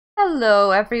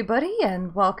Hello everybody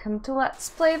and welcome to Let's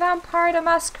Play Vampire the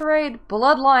Masquerade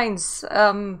Bloodlines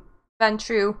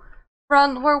Ventrue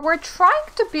run where we're trying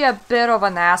to be a bit of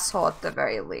an asshole at the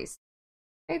very least.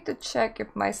 I need to check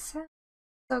if my sound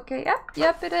is okay.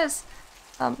 Yep it is.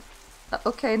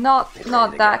 Okay, not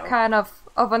that kind of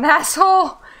an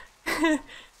asshole.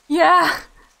 Yeah.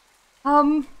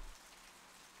 I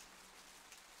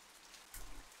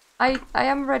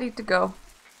am ready to go.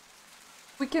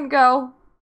 We can go.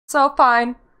 So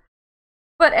fine.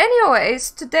 But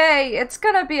anyways, today it's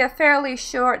gonna be a fairly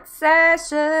short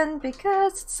session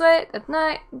because it's late at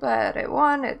night, but I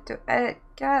wanted to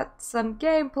get some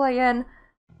gameplay in.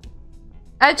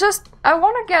 I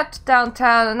want to get to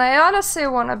downtown, and I honestly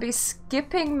want to be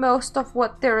skipping most of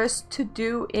what there is to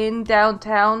do in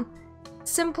downtown,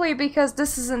 simply because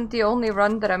this isn't the only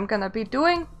run that I'm gonna be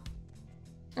doing.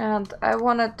 And I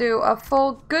want to do a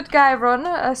full good guy run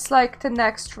as like the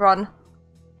next run.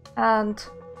 And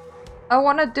I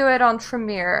want to do it on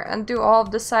Tremere and do all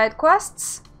of the side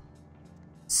quests.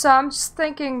 So I'm just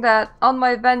thinking that on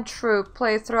my Ventrue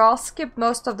playthrough I'll skip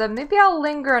most of them. Maybe I'll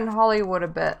linger in Hollywood a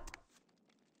bit.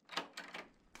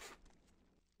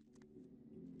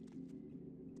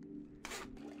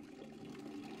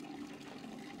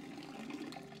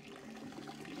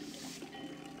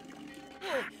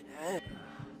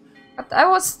 But I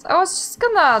was just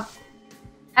gonna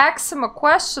ask him a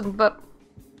question, but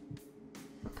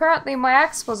apparently my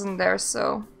axe wasn't there,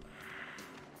 so...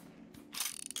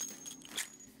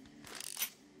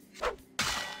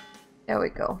 There we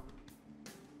go.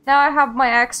 Now I have my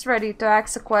axe ready to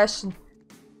ask a question.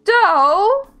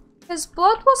 Though, his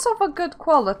blood was of a good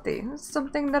quality,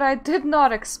 something that I did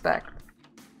not expect.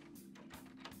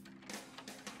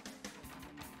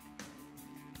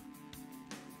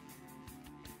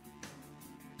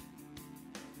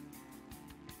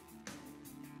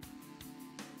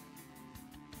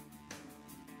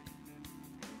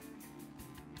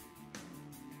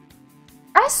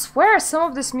 I swear some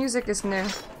of this music is new.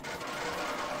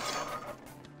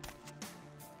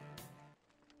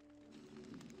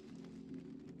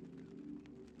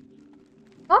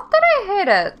 Not that I hate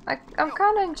it. I'm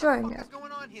kind of enjoying it. What's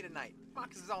going on here tonight?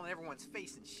 Boxes all in everyone's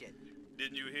face and shit.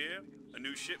 Didn't you hear? A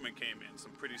new shipment came in.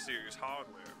 Some pretty serious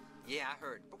hardware. Yeah, I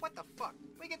heard. But what the fuck?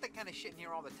 We get that kind of shit in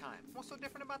here all the time. What's so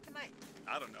different about tonight?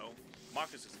 I don't know.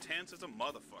 Marcus is tense as a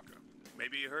motherfucker.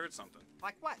 Maybe he heard something.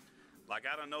 Like what? Like,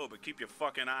 I don't know, but keep your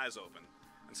fucking eyes open.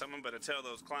 And someone better tell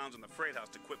those clowns in the freight house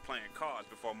to quit playing cards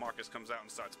before Marcus comes out and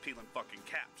starts peeling fucking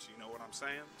caps. You know what I'm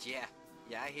saying? Yeah,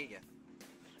 I hear you.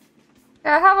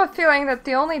 Yeah, I have a feeling that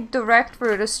the only direct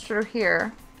route is through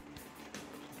here.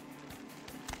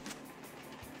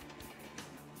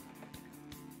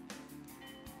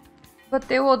 But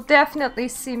they will definitely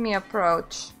see me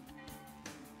approach.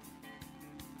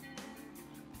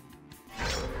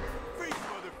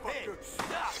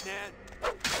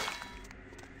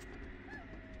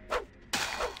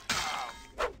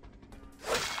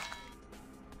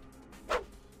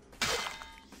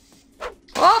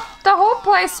 Well, the whole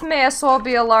place may as well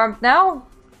be alarmed now.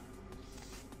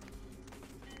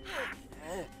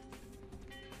 Hey,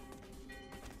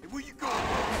 where you going?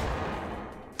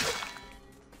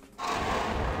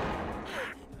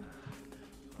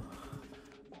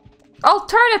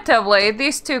 Alternatively,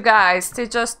 these two guys,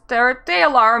 they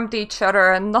alarmed each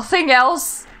other and nothing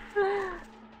else.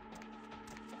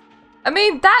 I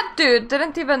mean, that dude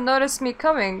didn't even notice me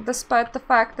coming, despite the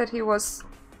fact that he was...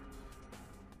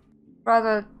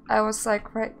 Rather, I was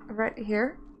like right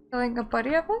here, killing a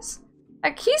buddy of us.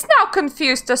 Like, he's now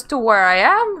confused as to where I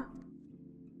am.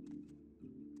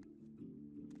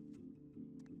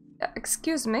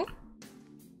 Excuse me.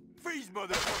 Freeze,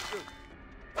 motherfucker!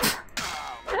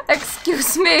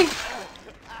 Excuse me.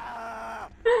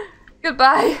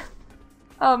 Goodbye.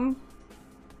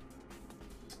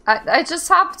 I just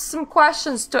have some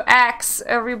questions to ask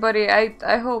everybody.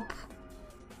 I hope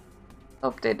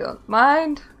they don't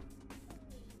mind.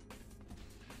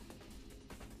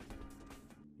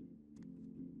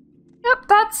 Yep,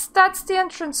 that's the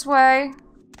entranceway.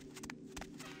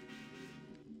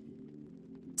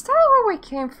 Is that where we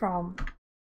came from?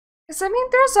 Because I mean,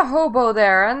 there's a hobo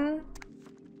there, and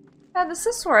yeah, this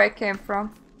is where I came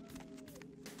from.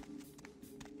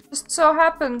 Just so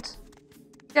happened to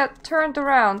get turned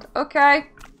around. Okay,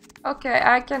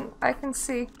 I can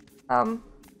see. Hi.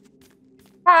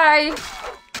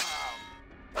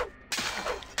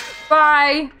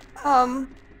 Bye.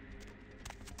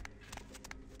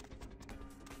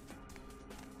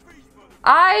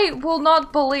 I will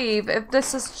not believe if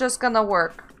this is just gonna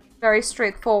work. Very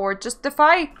straightforward. Just if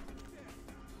I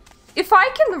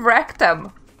can wreck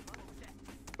them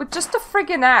with just a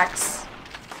friggin' axe.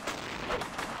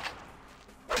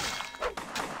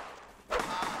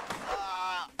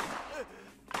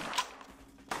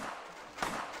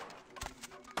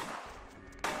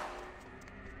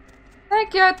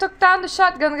 Thank you, I took down the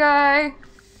shotgun guy.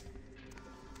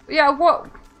 Yeah, what?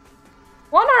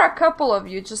 One or a couple of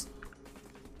you, just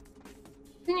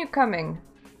continue coming.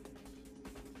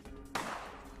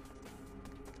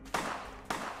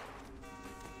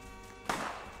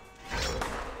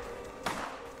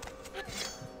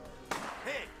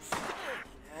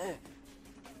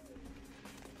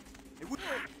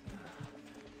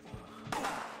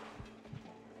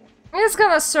 It's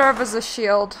gonna serve as a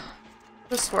shield.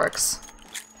 This works.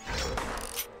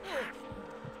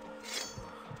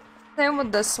 Same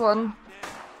with this one.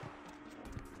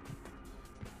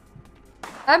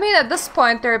 I mean, at this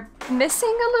point they're missing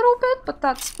a little bit, but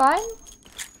that's fine.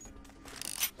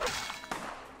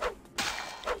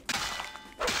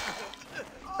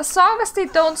 As long as they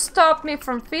don't stop me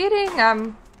from feeding,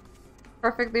 I'm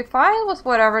perfectly fine with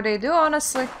whatever they do,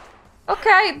 honestly.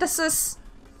 Okay, this is...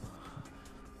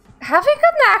 Having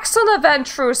an axe on a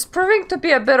Ventrue is proving to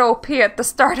be a bit OP at the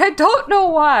start. I don't know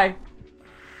why.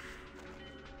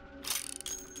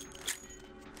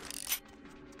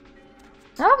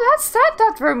 Oh, that's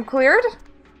that room cleared.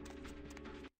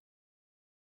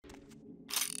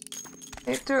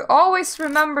 Need to always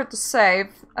remember to save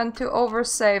and to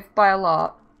oversave by a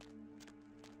lot.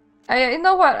 You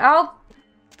know what? I'll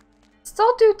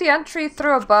still do the entry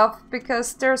through above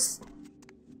because there's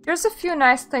a few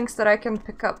nice things that I can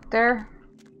pick up there.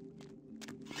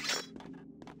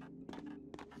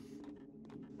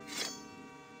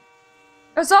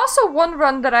 There's also one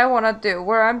run that I want to do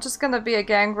where I'm just gonna be a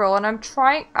gangrel and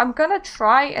I'm gonna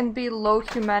try and be low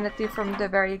humanity from the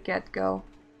very get-go.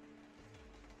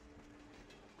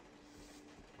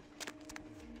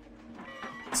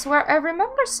 I swear, I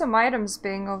remember some items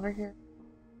being over here.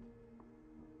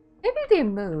 Maybe they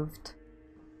moved.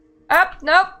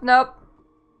 Nope.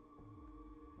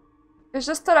 It's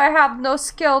just that I have no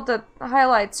skill that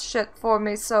highlights shit for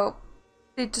me, so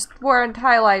they just weren't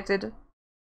highlighted.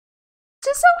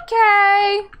 Which is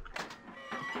okay!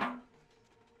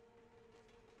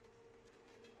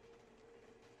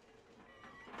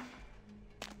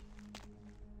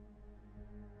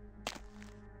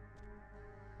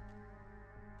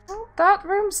 Well, that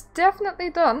room's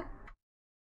definitely done.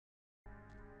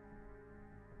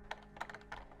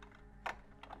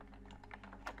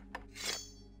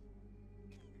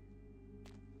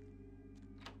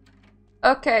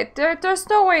 Okay, there's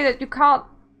no way that you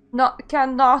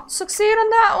cannot succeed on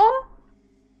that one.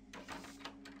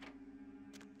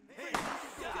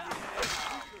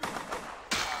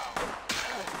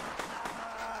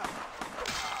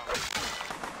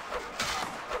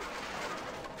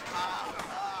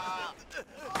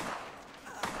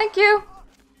 Thank you.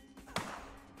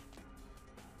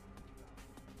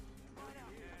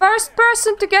 First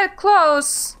person to get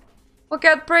close will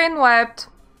get brainwiped.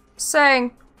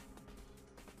 Saying.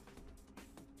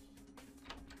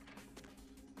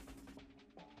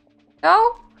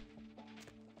 No?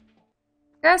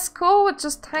 You guys cool with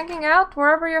just hanging out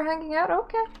wherever you're hanging out?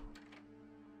 Okay.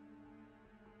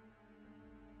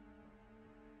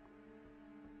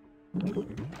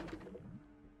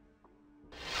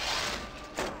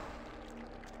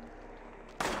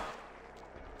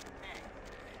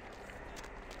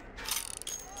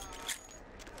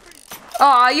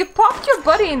 Aw, you popped your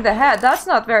buddy in the head. That's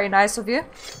not very nice of you.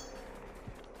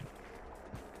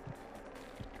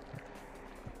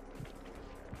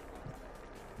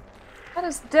 That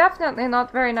is definitely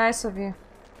not very nice of you.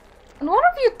 And one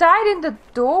of you died in the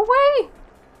doorway?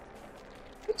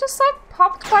 You just like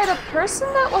popped by the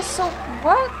person that was so...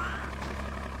 what?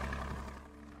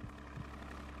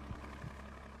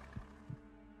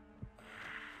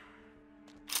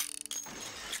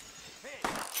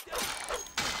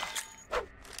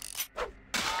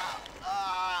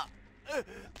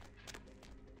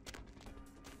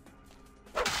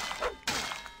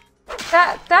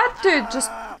 That dude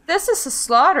just... this is a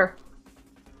slaughter.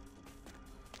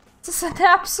 This is an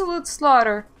absolute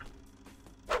slaughter.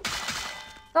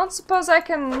 Don't suppose I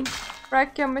can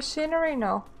wreck your machinery?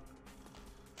 No.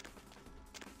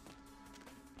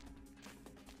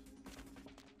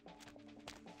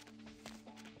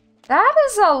 That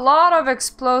is a lot of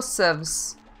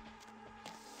explosives.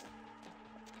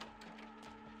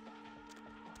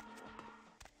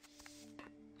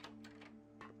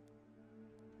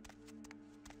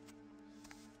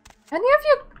 Any of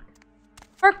you...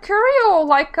 Mercurio,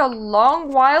 like a long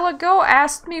while ago,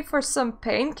 asked me for some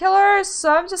painkillers,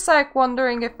 so I'm just like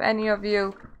wondering if any of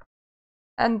you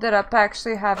ended up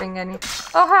actually having any.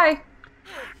 Oh, hi!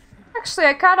 Actually,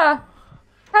 I kinda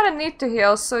need to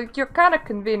heal, so you're kinda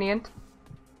convenient.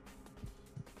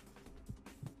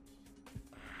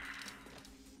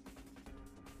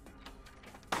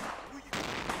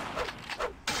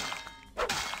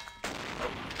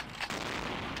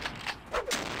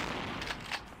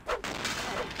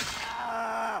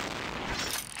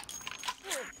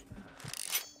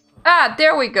 Ah,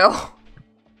 there we go.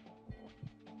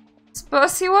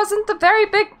 Suppose he wasn't a very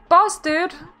big boss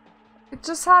dude. He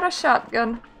just had a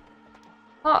shotgun.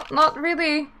 Not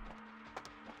really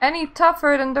any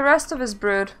tougher than the rest of his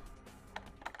brood.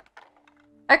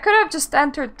 I could have just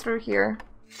entered through here.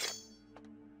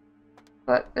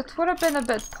 But it would have been a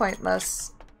bit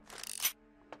pointless.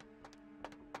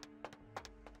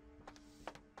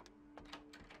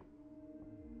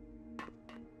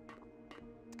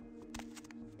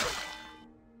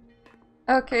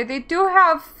 Okay, they do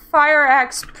have fire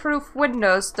axe proof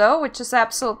windows though, which is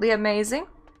absolutely amazing.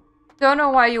 Don't know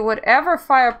why you would ever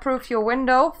fire axe proof your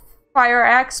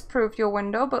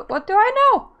window, but what do I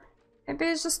know? Maybe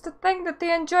it's just a thing that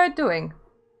they enjoy doing.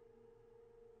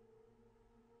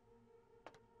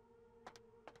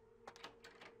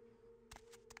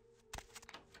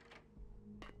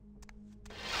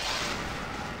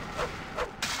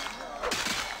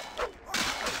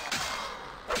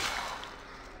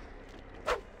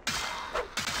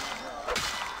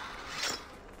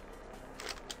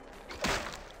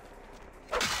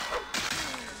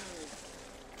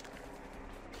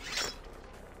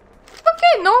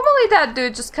 Normally that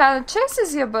dude just kind of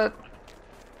chases you, but...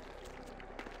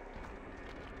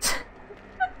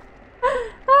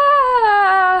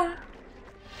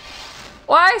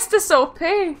 Why is this OP?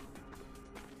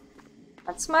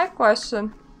 That's my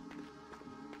question.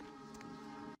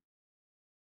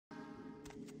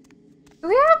 Do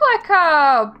we have like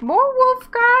a more wolf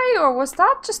guy, or was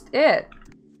that just it?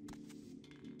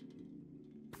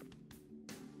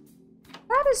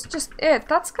 That is just it.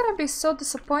 That's gonna be so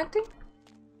disappointing.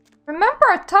 Remember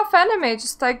a tough enemy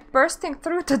just like bursting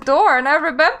through the door, and I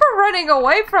remember running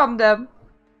away from them.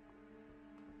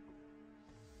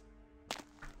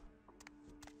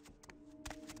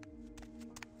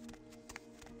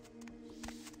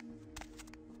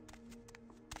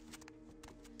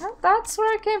 Well, that's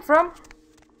where I came from.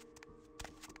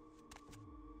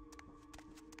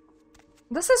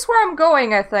 This is where I'm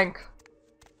going, I think.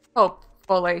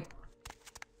 Hopefully.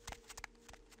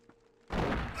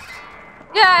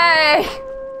 Yay!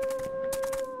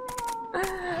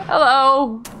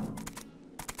 Hello.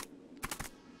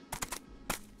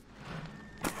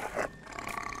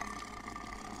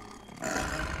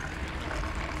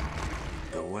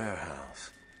 The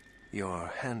warehouse. Your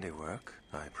handiwork,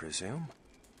 I presume?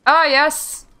 Ah,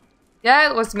 yes. Yeah,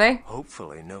 it was me.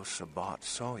 Hopefully no Sabbat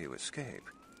saw you escape.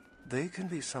 They can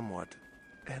be somewhat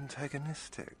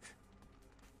antagonistic.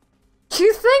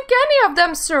 You think any of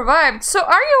them survived? So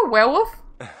are you a werewolf?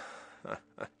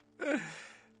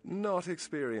 Not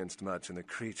experienced much in the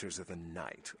creatures of the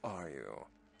night, are you?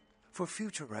 For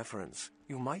future reference,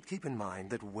 you might keep in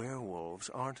mind that werewolves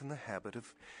aren't in the habit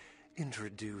of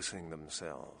introducing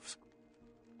themselves.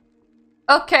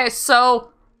 Okay,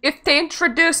 so if they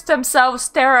introduce themselves,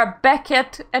 they're a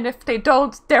Beckett, and if they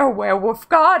don't, they're a werewolf.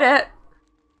 Got it.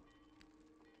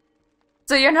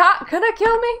 So you're not gonna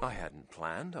kill me? I hadn't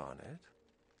planned on it.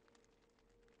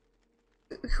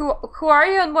 Who are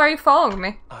you and why are you following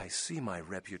me? I see my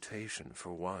reputation,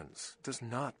 for once, does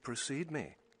not precede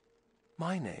me.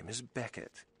 My name is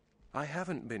Beckett. I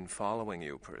haven't been following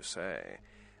you per se.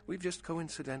 We've just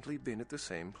coincidentally been at the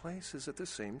same places at the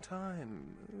same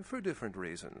time, for different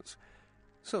reasons.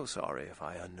 So sorry if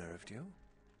I unnerved you.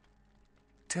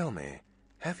 Tell me,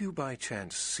 have you by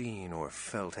chance seen or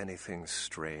felt anything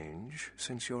strange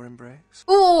since your embrace?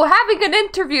 Ooh, having an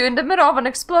interview in the middle of an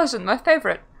explosion, my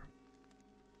favorite.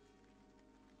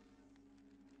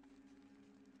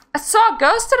 I saw a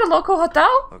ghost at a local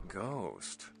hotel? A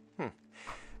ghost?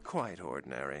 Quite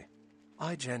ordinary.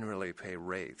 I generally pay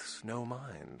wraiths no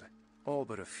mind. All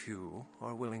but a few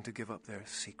are willing to give up their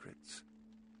secrets.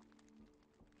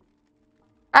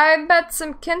 I met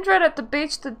some kindred at the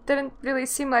beach that didn't really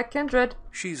seem like kindred.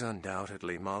 She's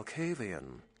undoubtedly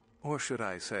Malkavian. Or should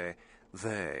I say,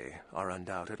 they are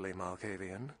undoubtedly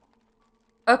Malkavian.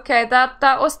 Okay, that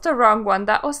was the wrong one.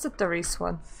 That was the Therese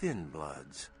one. Thin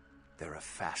bloods. They're a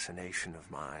fascination of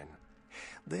mine.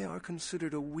 They are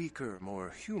considered a weaker,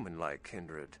 more human-like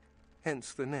kindred,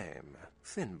 hence the name,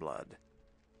 Thin Blood.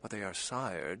 But they are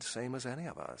sired same as any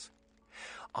of us.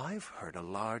 I've heard a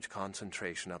large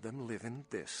concentration of them live in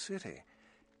this city.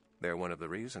 They're one of the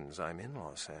reasons I'm in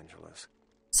Los Angeles.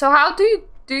 So how do you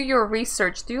do your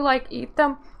research? Do you, like, eat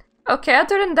them? Okay,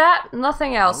 other than that,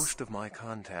 nothing else. Most of my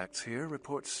contacts here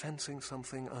report sensing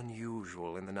something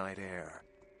unusual in the night air,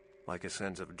 like a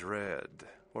sense of dread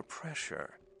or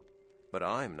pressure. But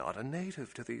I'm not a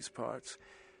native to these parts,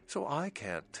 so I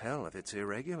can't tell if it's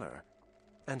irregular.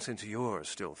 And since you're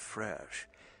still fresh,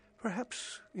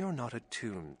 perhaps you're not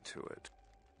attuned to it.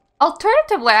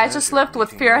 Alternatively, I just lived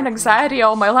with fear and anxiety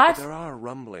all my life. There are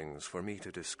rumblings for me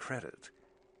to discredit.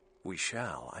 We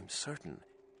shall, I'm certain,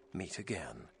 meet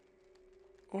again.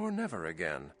 Or never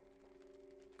again.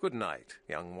 Good night,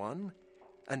 young one,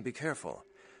 and be careful.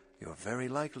 You're very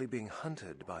likely being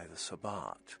hunted by the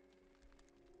Sabbat.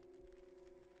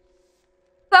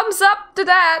 Thumbs up to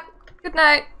that! Good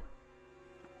night.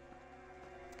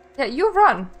 Yeah, you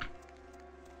run.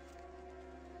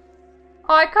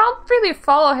 Oh, I can't really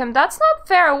follow him. That's not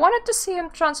fair. I wanted to see him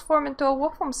transform into a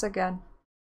Wolfums again.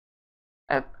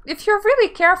 If you're really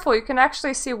careful, you can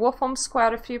actually see Wolfums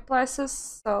quite a few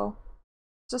places, so...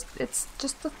 It's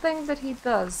just the thing that he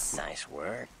does. Nice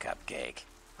work, Cupcake.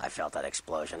 I felt that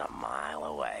explosion a mile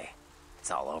away.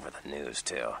 It's all over the news,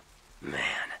 too. Man,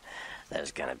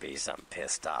 there's gonna be some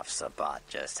pissed off Sabbat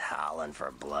just howling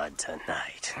for blood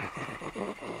tonight.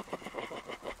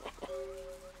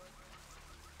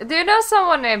 Do you know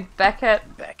someone named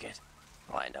Beckett? Beckett?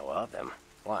 Well, I know of him.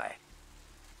 Why?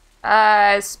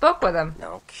 I spoke with him.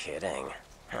 No kidding.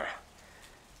 Huh.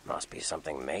 Must be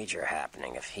something major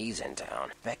happening if he's in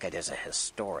town. Beckett is a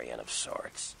historian of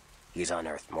sorts. He's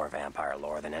unearthed more vampire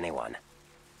lore than anyone.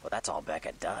 Well, that's all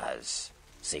Beckett does.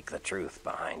 Seek the truth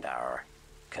behind our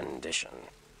condition.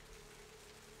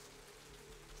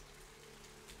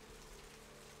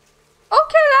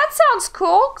 Okay, that sounds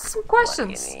cool. Some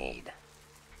questions. What do you need?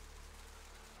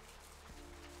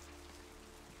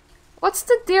 What's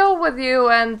the deal with you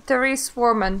and Therese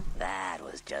Foreman? That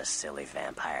was just silly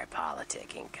vampire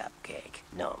politicking, Cupcake.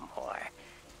 No more.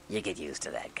 You get used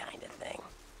to that kind of thing.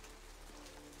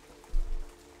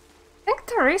 I think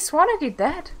Therese wanted you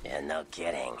dead. Yeah, no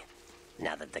kidding.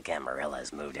 Now that the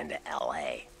Camarillas moved into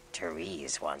L.A.,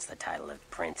 Therese wants the title of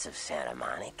Prince of Santa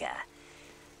Monica.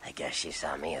 I guess she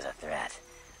saw me as a threat.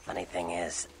 Funny thing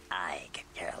is, I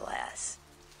could care less.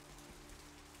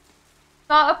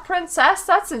 Not a princess?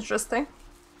 That's interesting.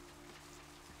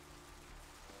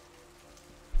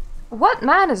 What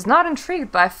man is not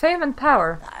intrigued by fame and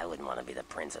power? I wouldn't want to be the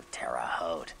Prince of Terre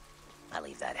Haute. I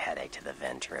leave that headache to the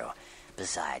Ventrue.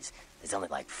 Besides, there's only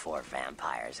like 4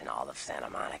 vampires in all of Santa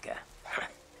Monica.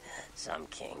 Some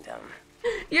kingdom.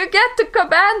 You get to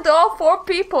command all 4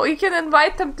 people. You can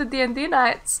invite them to D&D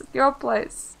nights at your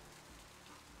place.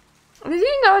 Did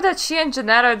you know that she and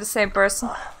Jeanette are the same person?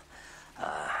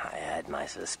 I had my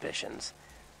suspicions.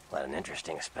 What an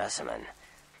interesting specimen.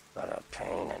 But a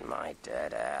pain in my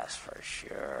dead ass for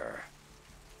sure.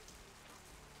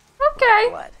 Okay.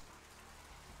 What?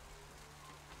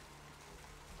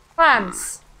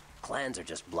 Clans. Clans are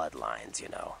just bloodlines, you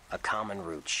know. A common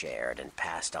root shared and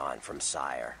passed on from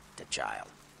sire to child.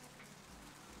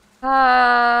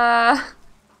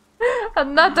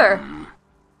 Another.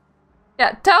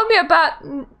 Yeah, tell me about...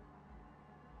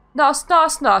 Nos.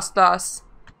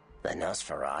 The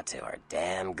Nosferatu are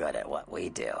damn good at what we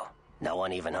do. No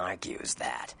one even argues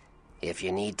that. If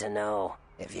you need to know,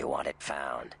 if you want it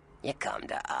found, you come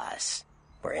to us.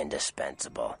 We're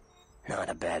indispensable.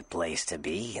 Not a bad place to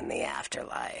be in the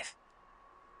afterlife.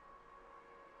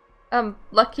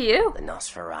 Lucky you. The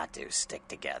Nosferatu stick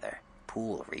together,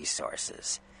 pool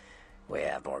resources. We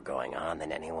have more going on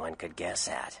than anyone could guess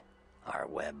at. Our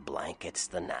web blankets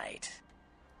the night.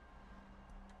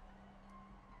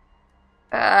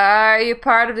 Are you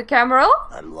part of the Camarilla?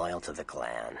 I'm loyal to the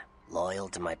clan, loyal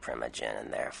to my primogen,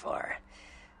 and therefore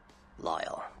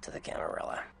loyal to the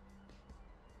Camarilla.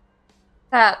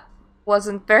 That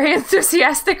wasn't very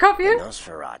enthusiastic of The you.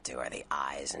 Nosferatu are the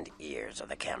eyes and ears of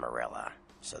the Camarilla,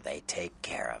 so they take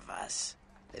care of us.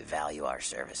 They value our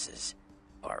services,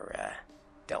 or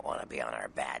don't want to be on our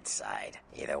bad side.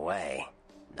 Either way,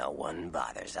 no one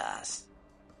bothers us.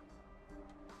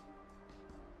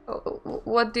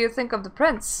 What do you think of the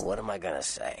prince? What am I gonna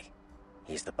say?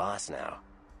 He's the boss now.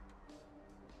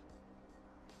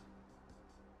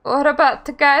 What about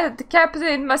the guy that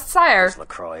decapitated my sire? It's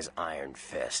LaCroix's iron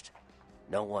fist.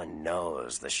 No one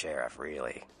knows the sheriff,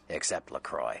 really, except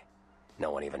LaCroix.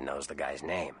 No one even knows the guy's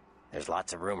name. There's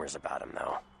lots of rumors about him,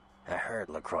 though. I heard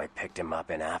LaCroix picked him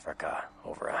up in Africa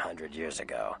over 100 years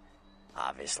ago.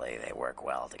 Obviously, they work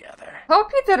well together.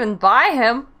 Hope you didn't buy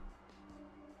him.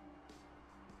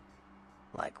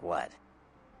 Like what?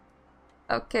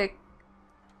 Okay.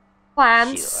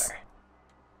 Plans.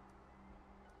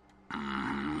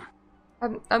 Sure.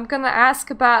 I'm gonna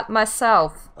ask about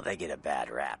myself. Well, they get a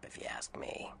bad rap if you ask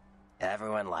me.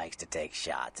 Everyone likes to take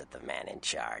shots at the man in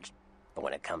charge. But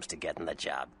when it comes to getting the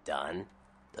job done,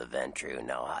 the Ventrue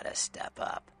know how to step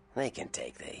up. They can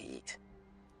take the heat.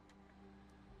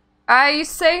 Are you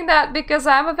saying that because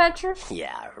I'm a Ventrue?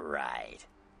 Yeah, right.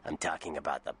 I'm talking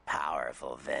about the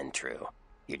powerful Ventrue.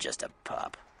 You're just a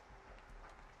pup.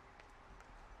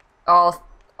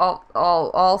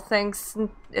 All things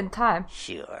in time.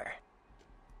 Sure.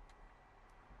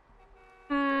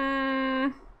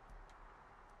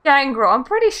 Gangrel. I'm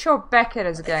pretty sure Beckett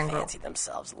is a They gangrel. fancy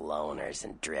themselves loners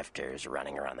and drifters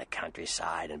running around the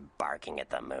countryside and barking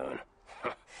at the moon.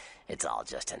 It's all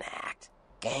just an act.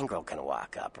 Gangrel can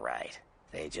walk upright.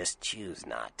 They just choose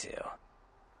not to.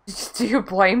 Do you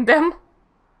blame them?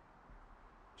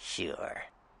 Sure.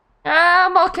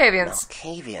 Malkavians.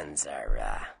 Malkavians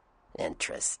are,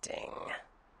 interesting.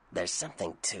 There's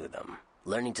something to them.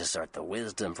 Learning to sort the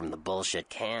wisdom from the bullshit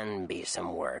can be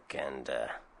some work, and,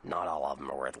 not all of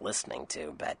them are worth listening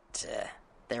to, but,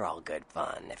 they're all good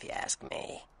fun, if you ask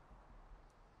me.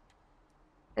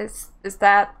 Is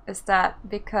that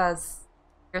because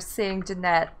you're seeing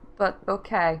Jeanette? But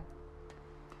okay.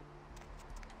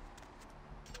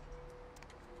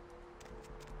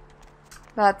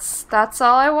 That's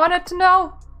all I wanted to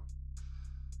know.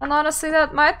 And honestly,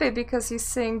 that might be because he's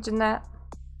seeing Jeanette.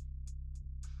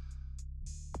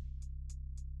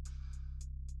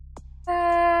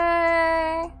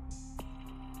 Hey.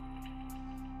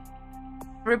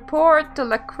 Report to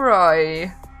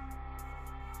LaCroix.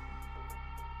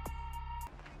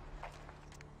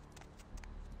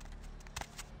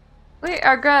 We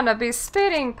are gonna be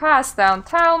speeding past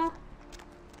downtown,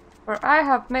 for I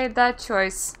have made that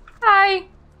choice. Hi!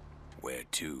 Where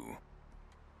to?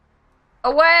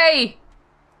 Away!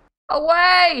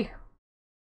 Away!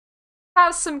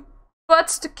 Have some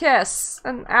butts to kiss,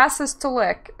 and asses to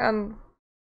lick, and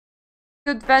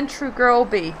good Ventrue girl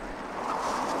be.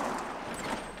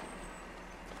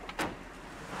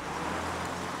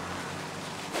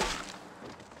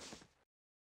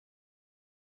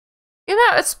 You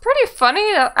know, it's pretty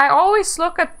funny that I always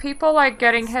look at people like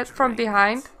getting hit from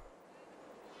behind.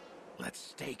 Let's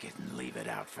stake it and leave it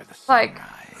out for the Like,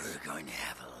 sunrise. We're going to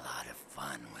have a lot of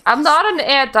fun with I'm this. not an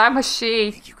it, I'm a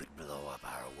she. Think you could blow up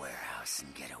our warehouse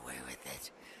and get away with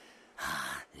it?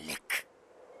 Ah, lick.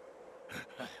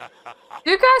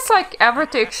 Do you guys like ever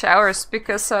take showers?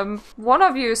 Because one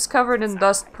of you is covered in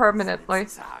dust permanently.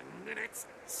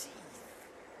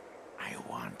 I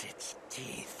want its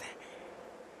teeth.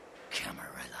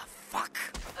 Camarilla fuck.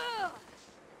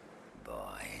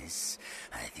 Boys,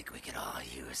 I think we could all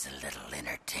use a little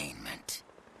entertainment.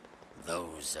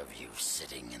 Those of you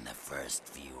sitting in the first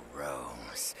few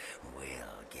rows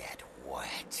will get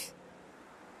wet.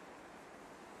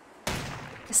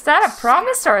 Is that a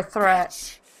promise or a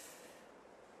threat?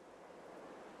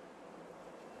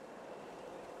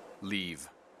 Leave.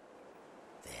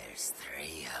 There's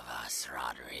 3 of us,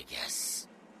 Rodriguez.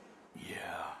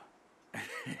 Yeah.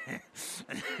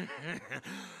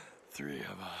 3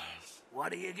 of us.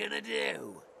 What are you gonna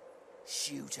do?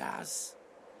 Shoot us?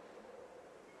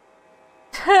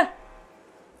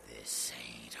 This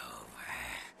ain't over.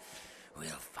 We'll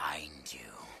find you.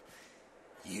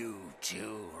 You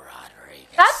too,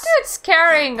 Rodriguez. That dude's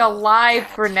carrying a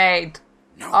live grenade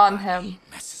on him.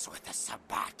 Messes with the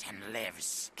Sabbat and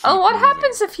lives. And what moving.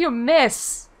 happens if you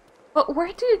miss? But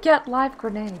where do you get live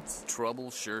grenades?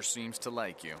 Trouble sure seems to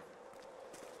like you.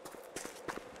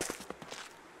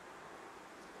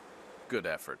 Good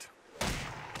effort.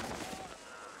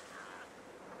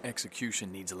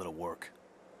 Execution needs a little work.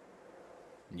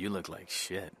 You look like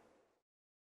shit.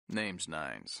 Name's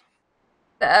Nines.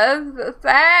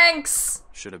 Thanks!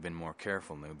 Should have been more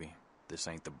careful, newbie. This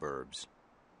ain't the burbs.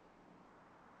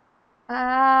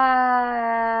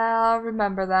 I'll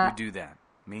remember You that. do that.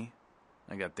 Me?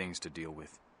 I got things to deal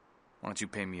with. Why don't you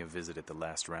pay me a visit at the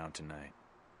last round tonight?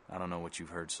 I don't know what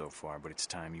you've heard so far, but it's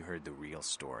time you heard the real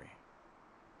story.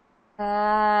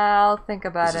 I'll think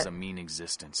about This is it. a mean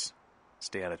existence.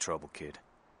 Stay out of trouble, kid.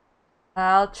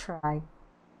 I'll try.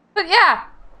 But yeah,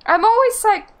 I'm always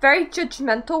like very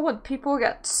judgmental when people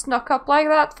get snuck up like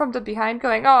that from the behind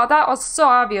going, oh, that was so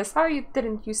obvious. How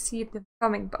didn't you see them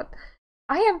coming? But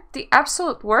I am the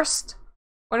absolute worst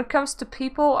when it comes to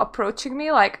people approaching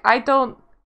me. Like, I don't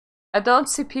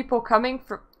see people coming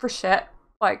for shit.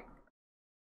 Like,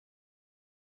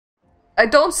 I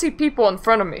don't see people in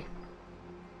front of me.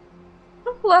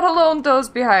 Let alone those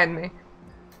behind me.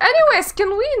 Anyways,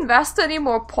 can we invest any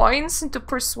more points into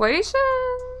persuasion?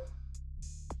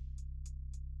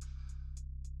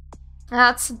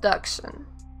 That's seduction.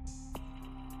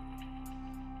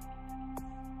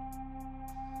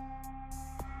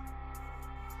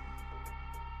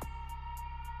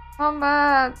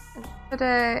 Combat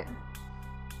today.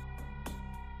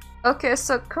 Okay,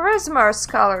 so charisma or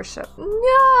scholarship?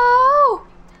 No!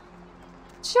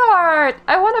 Chart!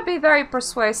 I want to be very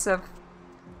persuasive.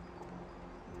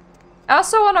 I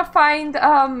also want to find,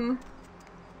 the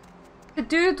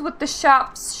dude with the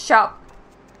shop.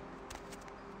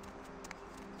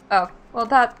 Oh, well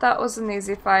that was an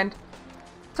easy find.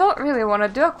 Don't really want to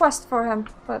do a quest for him,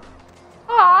 but...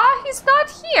 Aw, he's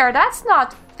not here! That's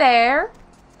not fair!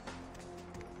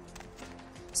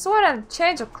 Just want to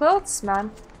change of clothes, man.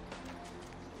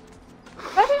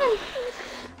 I didn't...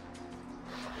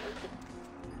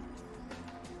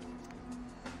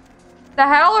 The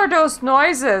hell are those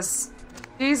noises?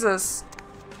 Jesus.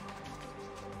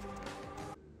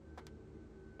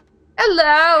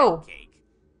 Hello! Cake.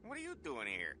 What are you doing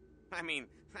here? I mean,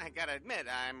 I gotta admit,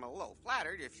 I'm a little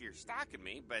flattered if you're stalking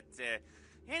me, but,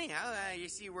 anyhow, you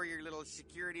see where your little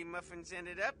security muffins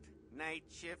ended up? Night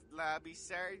shift lobby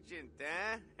sergeant,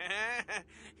 huh?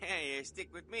 Hey,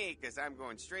 stick with me, because I'm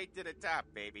going straight to the top,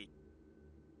 baby.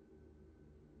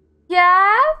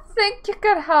 Yeah, think you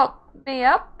could help me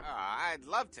up? I'd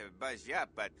love to buzz you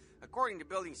up, but according to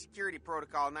Building Security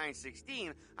Protocol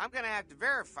 916, I'm gonna have to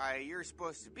verify you're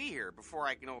supposed to be here before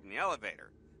I can open the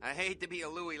elevator. I hate to be a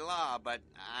Louis Law, but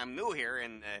I'm new here,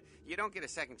 and you don't get a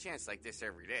second chance like this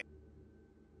every day.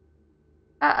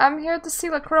 I'm here to see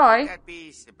LaCroix. That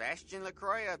be Sebastian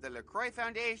LaCroix of the LaCroix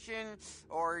Foundation,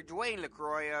 or Dwayne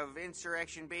LaCroix of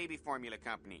Insurrection Baby Formula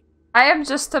Company. I am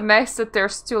just amazed that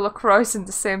there's two LaCroix in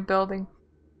the same building.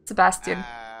 Sebastian.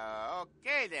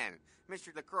 Okay then. Mr.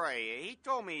 LaCroix, he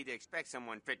told me to expect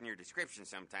someone fitting your description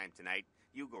sometime tonight.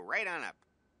 You go right on up.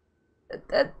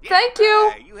 Thank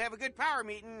you! You have a good power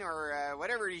meeting, or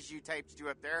whatever it is you types do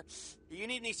up there. Do you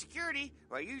need any security?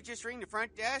 Well, you just ring the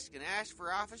front desk and ask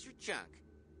for Officer Chunk.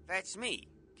 That's me,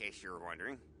 in case you were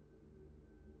wondering.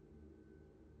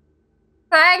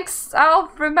 Thanks,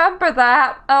 I'll remember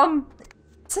that.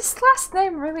 Is his last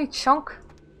name really Chunk?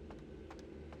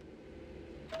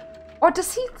 Or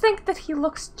does he think that he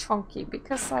looks chunky?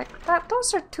 Because, like,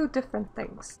 those are two different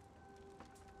things.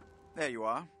 There you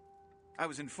are. I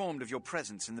was informed of your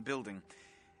presence in the building.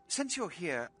 Since you're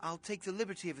here, I'll take the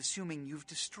liberty of assuming you've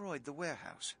destroyed the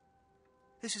warehouse.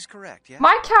 This is correct, yeah?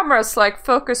 My camera's, like,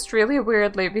 focused really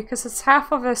weirdly because it's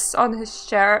half of us on his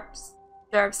sheriff's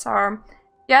arm.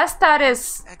 Yes, that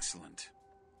is. Excellent.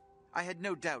 I had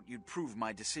no doubt you'd prove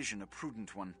my decision a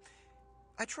prudent one.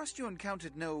 I trust you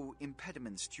encountered no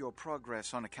impediments to your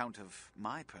progress on account of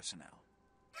my personnel.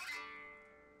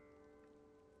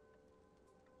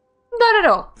 Not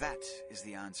at all. That is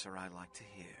the answer I like to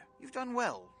hear. You've done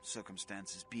well,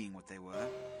 circumstances being what they were.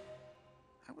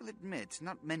 I will admit,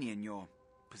 not many in your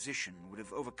position would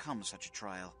have overcome such a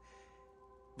trial.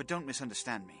 But don't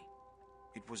misunderstand me.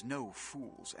 It was no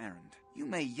fool's errand. You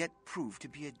may yet prove to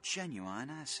be a genuine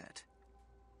asset.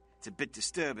 It's a bit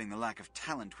disturbing, the lack of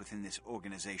talent within this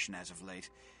organization as of late.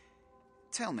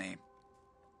 Tell me,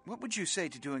 what would you say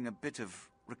to doing a bit of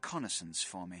reconnaissance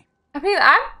for me? I mean,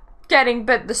 I'm getting a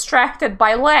bit distracted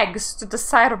by legs to the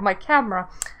side of my camera.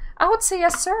 I would say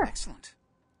yes, sir. Excellent.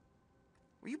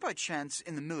 Were you by chance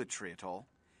in the military at all?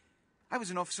 I was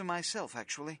an officer myself,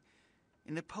 actually.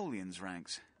 In Napoleon's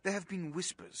ranks. There have been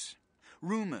whispers,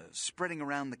 rumors spreading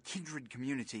around the kindred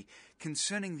community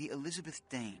concerning the Elizabeth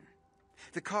Dane,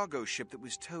 the cargo ship that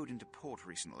was towed into port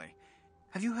recently.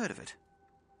 Have you heard of it?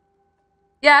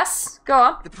 Yes, go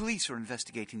on. The police are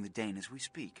investigating the Dane as we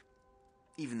speak.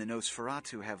 Even the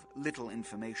Nosferatu have little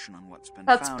information on what's been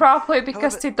That's found. probably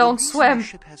because However, they don't the reason swim. The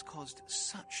ship has caused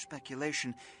such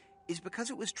speculation is because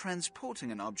it was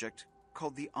transporting an object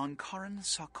called the Ankaran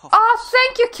sarcophagus. Oh,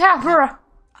 thank you, camera!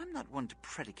 I'm not one to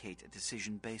predicate a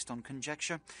decision based on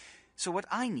conjecture, so what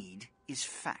I need is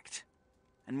fact.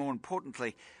 And more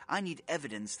importantly, I need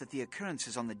evidence that the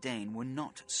occurrences on the Dane were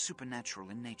not supernatural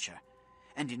in nature,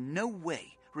 and in no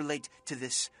way relate to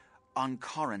this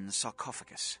Ankaran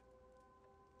sarcophagus.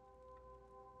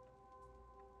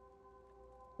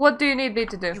 What do you need me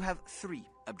to do? You have 3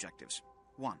 objectives.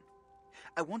 1.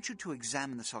 I want you to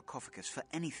examine the sarcophagus for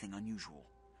anything unusual.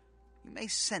 You may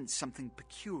sense something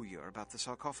peculiar about the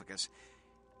sarcophagus.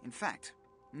 In fact,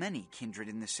 many kindred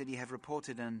in the city have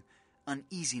reported an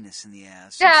uneasiness in the air.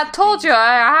 Yeah, I told you,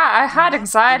 I had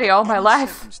anxiety all my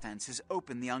life. Circumstances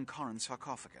open the Ankaran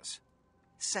sarcophagus.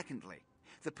 Secondly,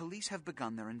 the police have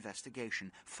begun their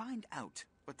investigation. Find out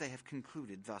what they have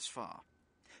concluded thus far.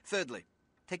 Thirdly,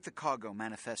 take the cargo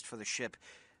manifest for the ship.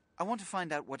 I want to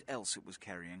find out what else it was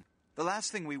carrying. The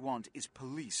last thing we want is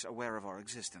police aware of our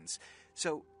existence,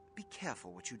 so be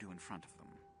careful what you do in front of them.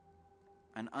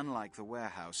 And unlike the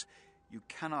warehouse, You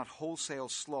cannot wholesale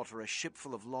slaughter a ship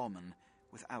full of lawmen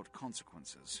without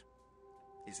consequences.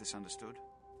 Is this understood?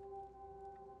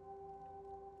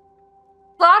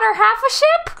 Slaughter half a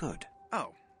ship? Good.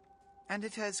 Oh, and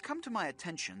it has come to my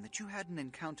attention that you had an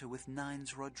encounter with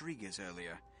Nines Rodriguez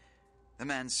earlier. The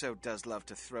man so does love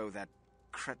to throw that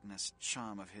cretinous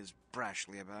charm of his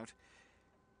brashly about.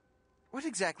 What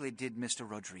exactly did Mr.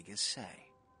 Rodriguez say?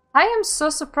 I am so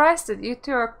surprised that you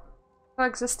two are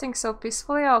coexisting so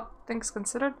peacefully, all things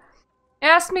considered. He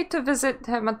asked me to visit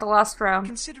him at the last round.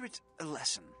 Consider it a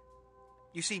lesson.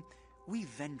 You see, we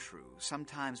Ventrue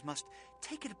sometimes must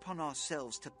take it upon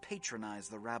ourselves to patronize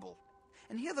the rabble,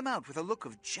 and hear them out with a look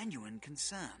of genuine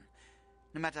concern,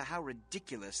 no matter how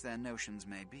ridiculous their notions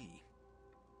may be.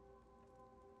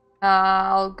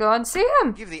 I'll go and see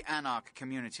him. Give the Anarch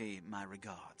community my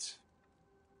regards.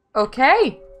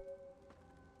 Okay.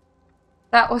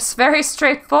 That was very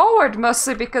straightforward,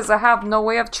 mostly because I have no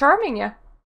way of charming you.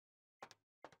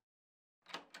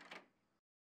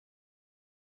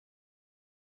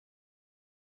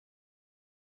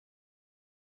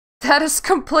 That is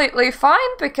completely fine,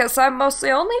 because I'm mostly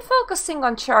only focusing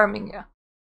on charming you.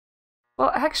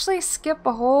 Well, actually skip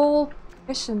a whole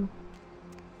mission.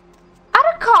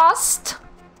 At a cost!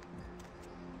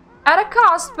 At a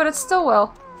cost, but it still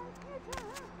will.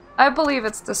 I believe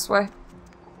it's this way.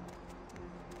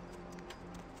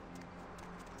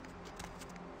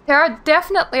 There are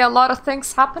definitely a lot of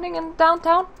things happening in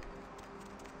downtown.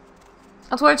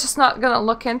 And we're just not gonna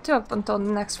look into it until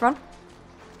the next run.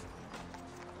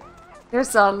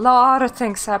 There's a lot of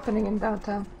things happening in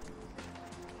downtown.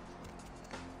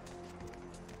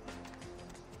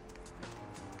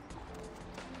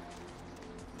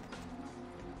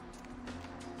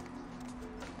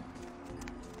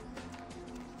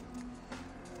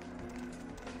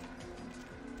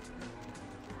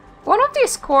 One of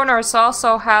these corners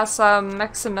also has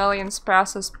Maximilian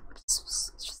Strauss's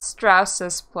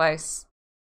place.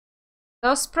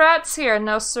 No sprats here,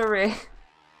 no siree.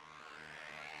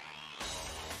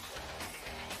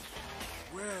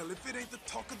 Well, if it ain't the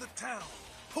talk of the town,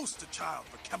 poster child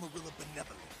for Camarilla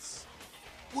benevolence.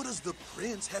 What does the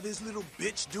prince have his little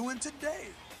bitch doing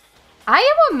today? I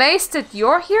am amazed that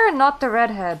you're here and not the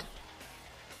redhead.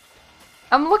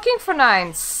 I'm looking for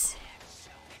Nines.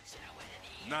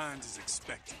 Nines is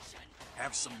expected.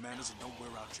 Have some manners and don't wear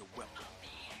out your weapon.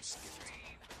 I'm scared.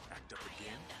 Act up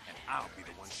again, and I'll be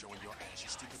the one showing your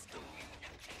ashes to the door.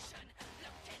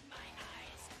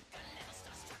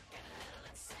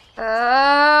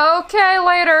 Okay,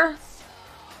 later.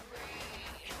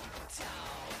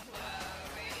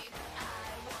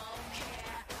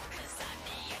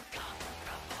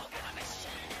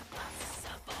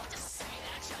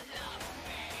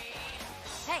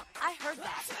 Hey, I heard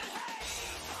that.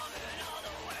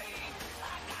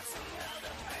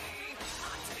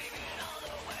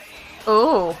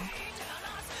 Ooh.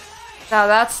 Now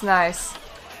that's nice.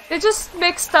 They just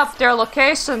mixed up their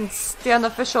locations, the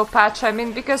unofficial patch, I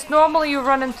mean, because normally you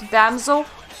run into Damsel,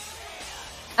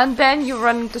 and then you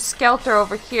run into Skelter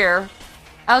over here,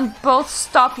 and both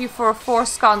stop you for a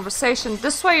forced conversation.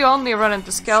 This way you only run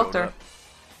into Skelter.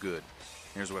 Good.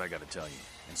 Here's what I gotta tell you.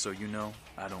 And so you know,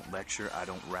 I don't lecture, I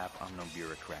don't rap, I'm no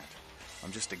bureaucrat.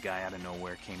 I'm just a guy out of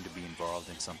nowhere came to be involved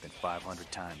in something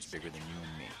 500 times bigger than you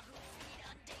and me.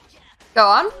 Go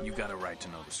on. You got a right to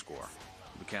know the score.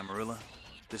 The Camarilla,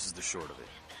 this is the short of it.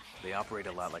 They operate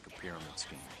a lot like a pyramid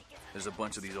scheme. There's a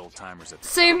bunch of these old timers at the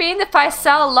So you mean if I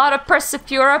sell a lot of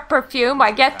Persifura perfume,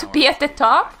 I get to be at the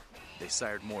top? They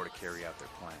sired more to carry out their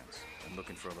plans. And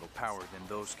looking for a little power, then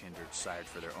those kindred sired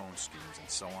for their own schemes, and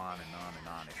so on and on and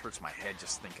on. It hurts my head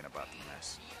just thinking about the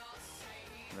mess.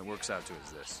 And it works out to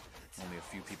is this. Only a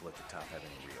few people at the top have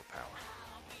any real power.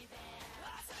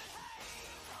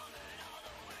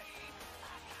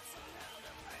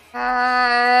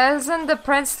 Isn't the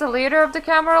prince the leader of the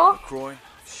Camarilla? LaCroix?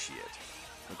 Shit.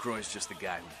 LaCroix's just the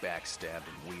guy who backstabbed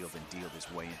and wheeled and dealed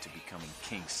his way into becoming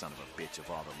king son of a bitch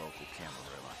of all the local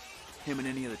Camarilla. Him and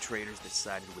any of the traitors that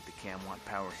sided with the Cam want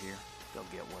power here, they'll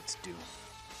get what's due.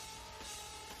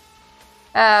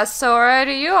 So what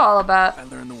are you all about? I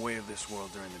learned the way of this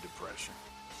world during the Depression.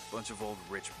 A bunch of old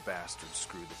rich bastards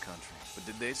screwed the country. But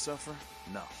did they suffer?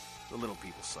 No. The little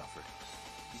people suffered.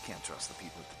 You can't trust the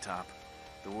people at the top.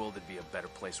 The world would be a better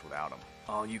place without them.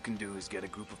 All you can do is get a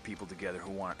group of people together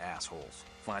who aren't assholes.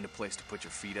 Find a place to put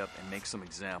your feet up and make some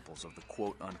examples of the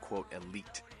quote-unquote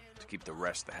elite to keep the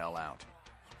rest the hell out.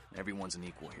 Everyone's an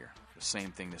equal here. The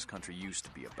same thing this country used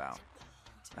to be about.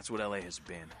 That's what LA has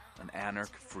been. An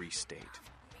anarch-free state.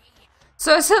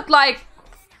 So is it like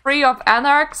free of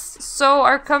anarchs, so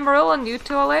are Camarilla and you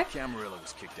two, Ale? Camarilla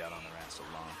was kicked out on their ass a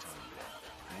long time ago.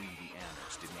 We, the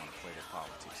anarchs, didn't want to play their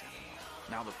politics anymore.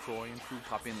 Now LaCroix and crew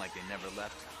pop in like they never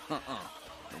left? No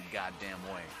goddamn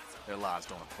way. Their laws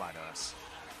don't apply to us.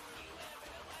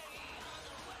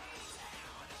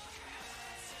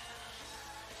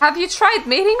 Have you tried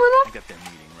meeting with I them? got their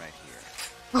meeting right here.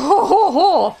 Ho ho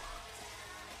ho!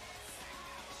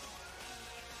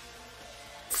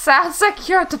 Sounds like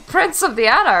you're the Prince of the No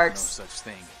Anarchs. such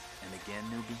thing. And again,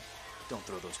 newbie, don't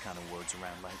throw those kind of words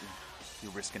around lightly.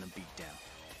 You're risking a beatdown.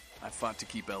 I fought to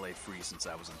keep LA free since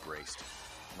I was embraced.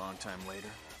 A long time later,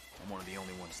 I'm one of the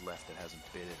only ones left that hasn't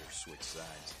bit it or switched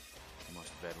sides. The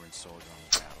most veteran soldier on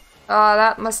the battlefield. Oh,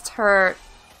 that must hurt.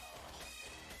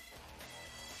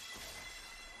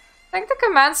 I think the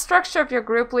command structure of your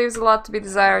group leaves a lot to be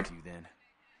desired. You then.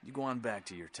 You go on back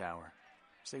to your tower.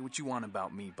 Say what you want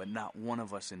about me, but not one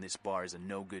of us in this bar is a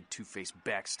no-good, two-faced,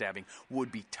 backstabbing,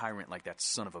 would-be tyrant like that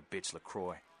son of a bitch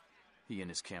LaCroix. He and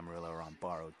his Camarilla are on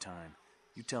borrowed time.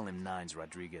 You tell him Nines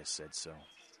Rodriguez said so.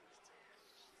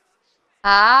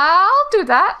 I'll do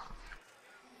that.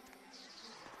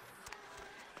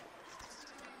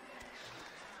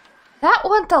 That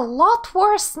went a lot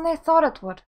worse than I thought it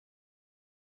would.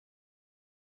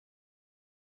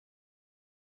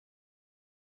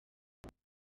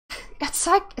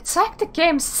 It's like the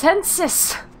game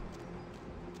senses.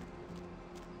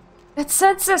 It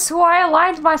senses who I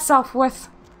aligned myself with.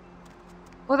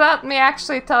 Without me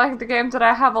actually telling the game that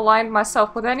I have aligned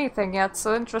myself with anything yet,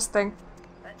 so interesting.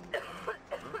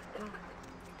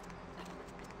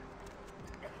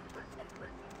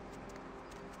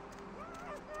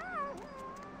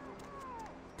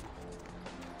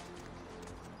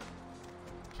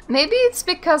 Maybe it's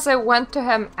because I went to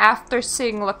him after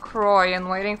seeing LaCroix and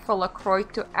waiting for LaCroix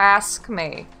to ask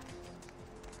me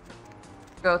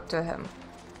to go to him.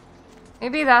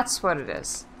 Maybe that's what it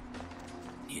is.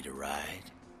 Need a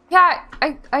ride? Yeah,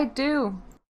 I do.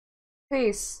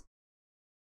 Please.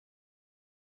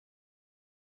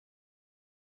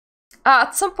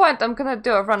 At some point I'm gonna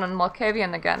do a run on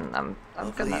Malkavian again. I'm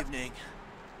Lovely gonna... evening.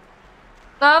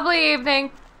 Lovely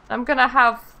evening. I'm gonna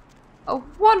have a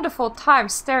wonderful time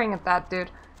staring at that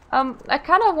dude. I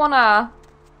kinda wanna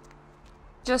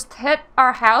just hit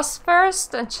our house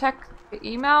first and check the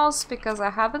emails because I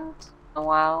haven't in a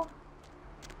while.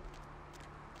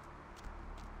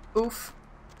 Oof.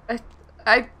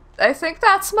 I think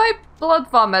that's my blood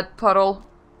vomit puddle.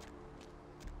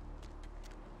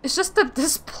 It's just that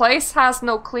this place has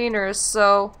no cleaners,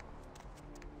 so...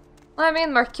 I mean,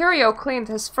 Mercurio cleaned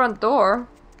his front door.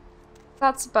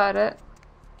 That's about it.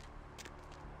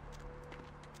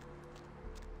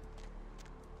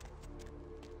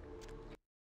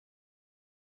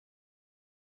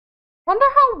 Wonder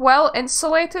how well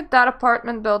insulated that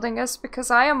apartment building is,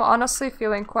 because I am honestly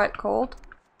feeling quite cold.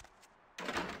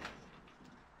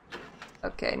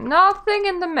 Okay, nothing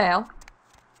in the mail.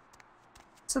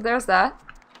 So there's that.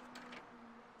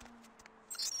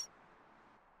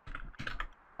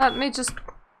 Let me just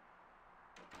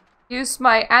use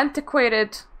my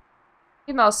antiquated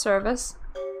email service.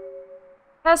 It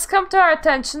has come to our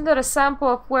attention that a sample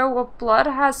of werewolf blood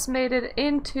has made it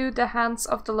into the hands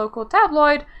of the local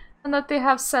tabloid, and that they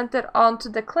have sent it on to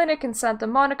the clinic in Santa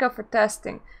Monica for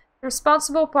testing. The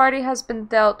responsible party has been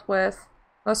dealt with,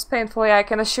 most painfully I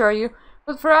can assure you,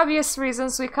 but for obvious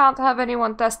reasons we can't have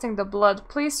anyone testing the blood.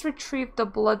 Please retrieve the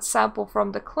blood sample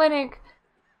from the clinic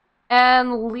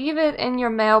and leave it in your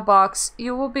mailbox.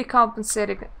 You will be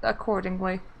compensated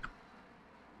accordingly.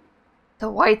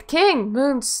 The White King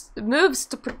moves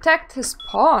to protect his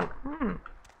pawn.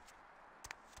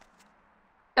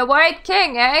 The White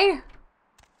King, eh?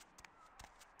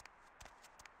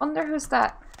 Wonder who's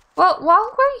that. Well,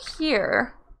 while we're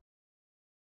here,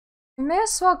 we may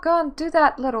as well go and do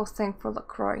that little thing for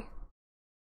LaCroix.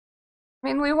 I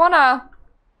mean, we want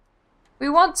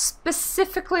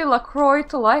specifically LaCroix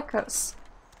to like us.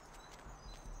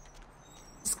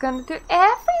 He's gonna do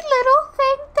every little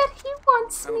thing that he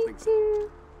wants me to.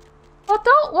 Well,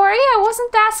 don't worry, I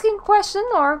wasn't asking a question,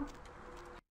 or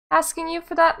asking you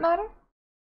for that matter.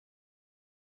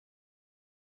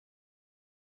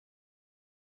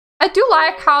 I do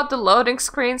like how the loading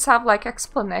screens have like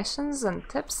explanations and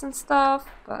tips and stuff,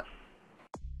 but...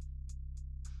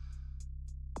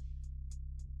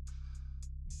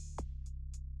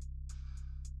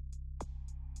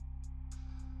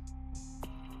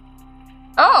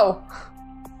 Oh!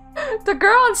 The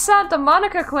girl in Santa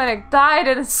Monica Clinic died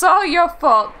and it's all your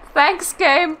fault. Thanks,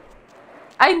 game.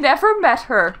 I never met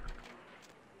her.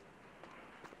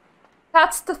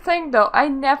 That's the thing though, I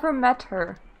never met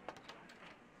her.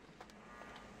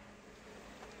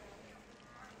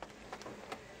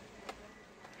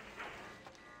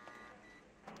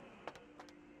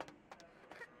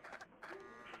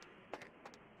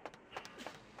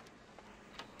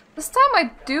 This time I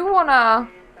do wanna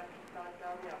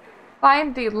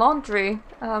find the laundry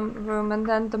room and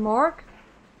then the morgue.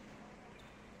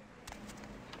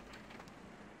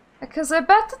 Because I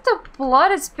bet that the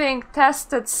blood is being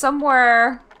tested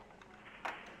somewhere.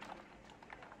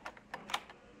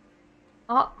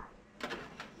 Not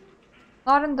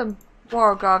in the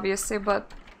morgue, obviously,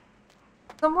 but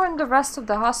somewhere in the rest of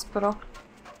the hospital.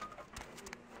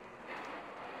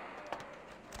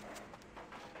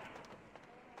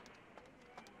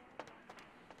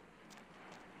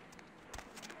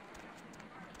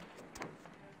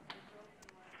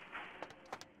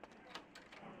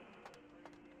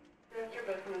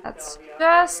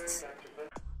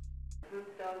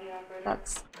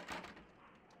 That's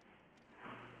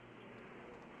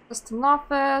just an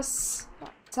office.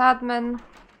 It's admin.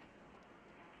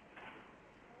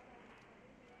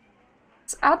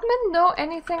 Does admin know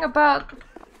anything about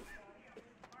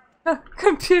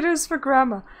computers for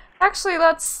grandma? Actually,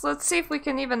 let's see if we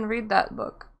can even read that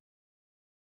book.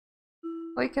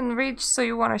 We can read So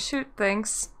You Want to Shoot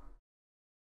Things.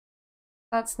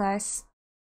 That's nice.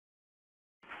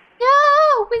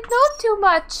 No, we know too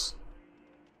much.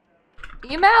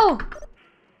 Email.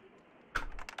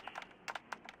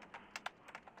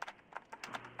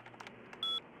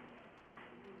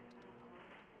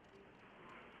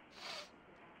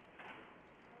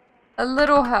 A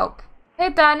little help. Hey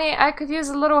Danny, I could use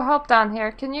a little help down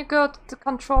here. Can you go to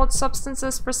Controlled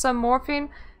Substances for some morphine?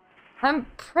 I'm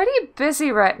pretty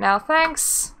busy right now,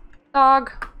 thanks,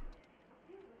 dog.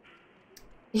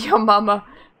 Yo mama.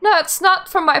 No, it's not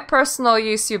for my personal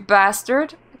use, you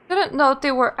bastard. I didn't know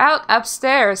they were out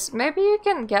upstairs. Maybe you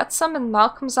can get some in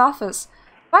Malcolm's office.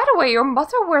 By the way, your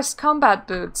mother wears combat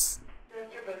boots.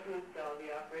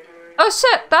 Oh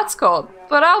shit, that's cold.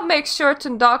 But I'll make sure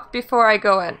to knock before I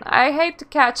go in. I hate to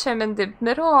catch him in the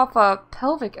middle of a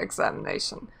pelvic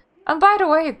examination. And by the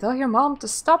way, tell your mom to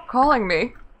stop calling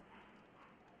me.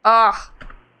 Ugh.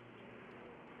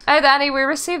 Hey Danny, we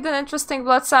received an interesting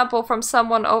blood sample from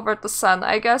someone over at the Sun.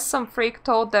 I guess some freak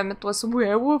told them it was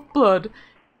werewolf blood.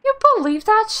 You believe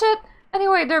that shit?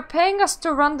 Anyway, they're paying us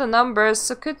to run the numbers,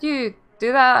 so could you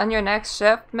do that on your next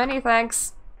shift? Many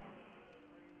thanks.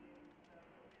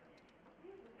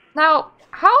 Now,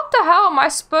 how the hell am I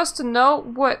supposed to know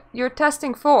what you're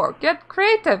testing for? Get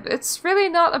creative. It's really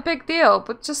not a big deal,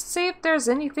 but just see if there's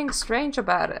anything strange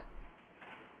about it.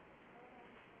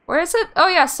 Where is it? Oh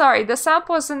yeah, sorry. The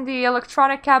sample is in the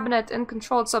electronic cabinet in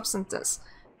Controlled Substances.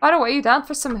 By the way, you down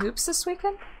for some hoops this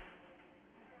weekend?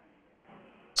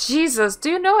 Jesus, do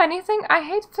you know anything? I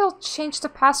hate Phil changed the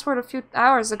password a few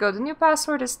hours ago. The new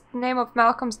password is the name of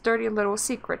Malcolm's dirty little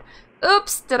secret.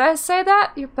 Oops, did I say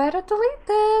that? You better delete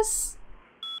this.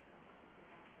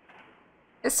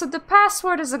 So the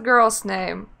password is a girl's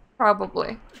name,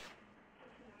 probably.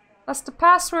 Plus the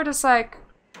password is like,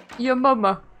 your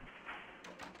mama.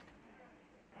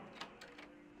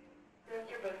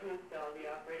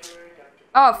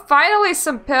 Oh, finally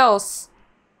some pills.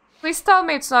 Please tell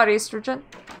me it's not estrogen.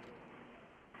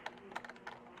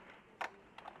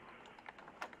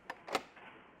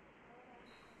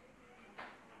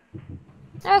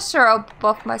 Yeah, sure, I'll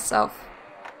buff myself.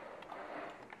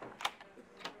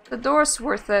 The door's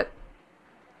worth it.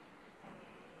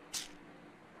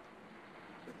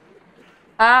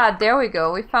 Ah, there we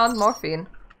go. We found morphine.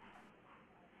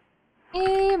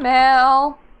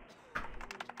 Email.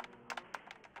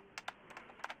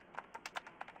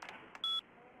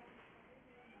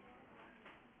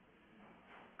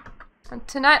 And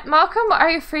tonight, Malcolm, are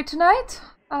you free tonight?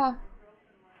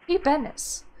 P.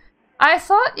 Bennis. I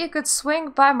thought you could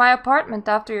swing by my apartment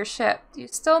after your shift. You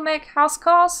still make house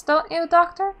calls, don't you,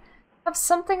 Doctor? I have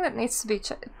something that needs to be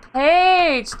checked.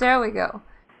 Paige! There we go.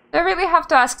 Don't really have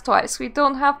to ask twice. We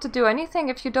don't have to do anything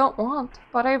if you don't want.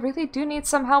 But I really do need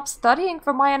some help studying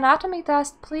for my anatomy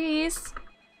test, please.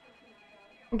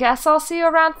 Guess I'll see you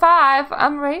around 5.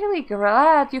 I'm really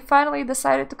glad you finally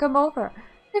decided to come over.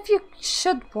 If you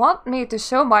should want me to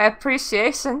show my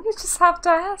appreciation, you just have to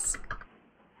ask.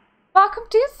 Malcolm,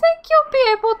 do you think you'll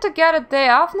be able to get a day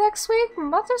off next week?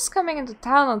 Mother's coming into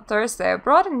town on Thursday. I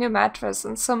brought a new mattress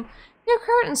and some new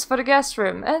curtains for the guest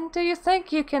room. And do you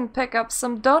think you can pick up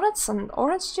some donuts and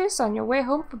orange juice on your way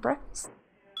home for breakfast?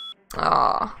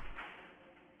 Aww.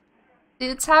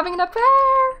 Dude's having an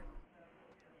affair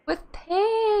with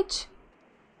Paige.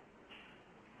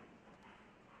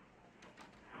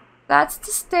 That's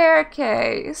the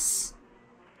staircase.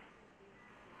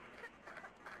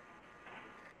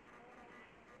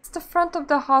 It's the front of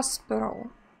the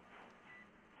hospital.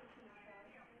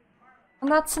 And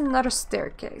that's another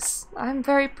staircase. I'm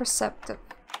very perceptive.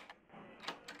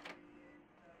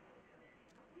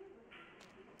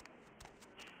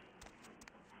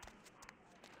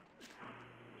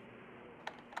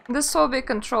 This will be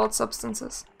controlled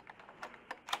substances.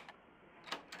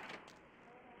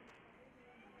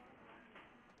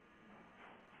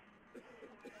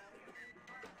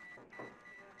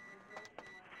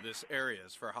 This area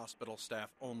is for hospital staff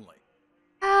only.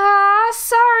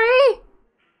 Sorry.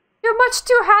 You're much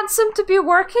too handsome to be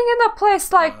working in a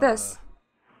place like this.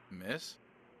 Miss?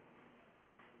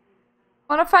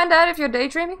 Wanna find out if you're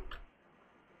daydreaming?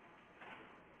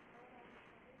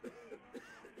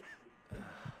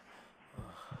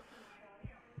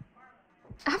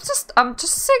 I'm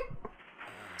just sick.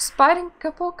 Spiting a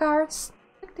couple guards.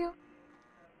 Big deal.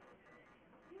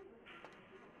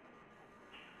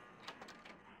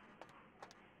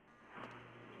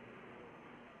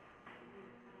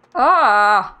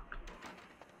 Ah!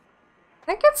 I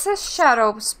think it says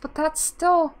shadows, but that's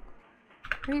still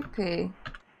creepy.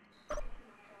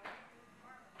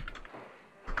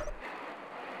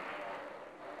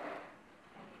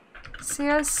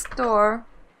 CS door.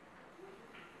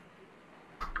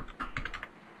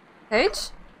 Page?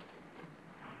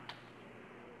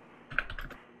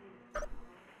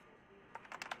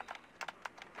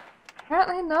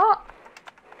 Apparently not.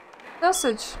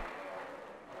 Dosage.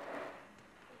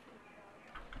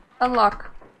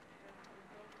 Unlock.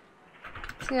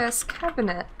 CS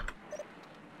cabinet.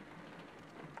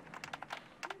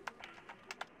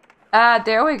 Ah,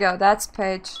 there we go. That's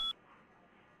page.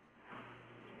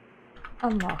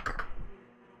 Unlock.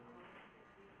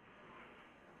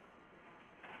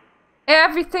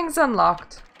 Everything's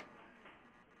unlocked.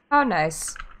 How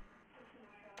nice.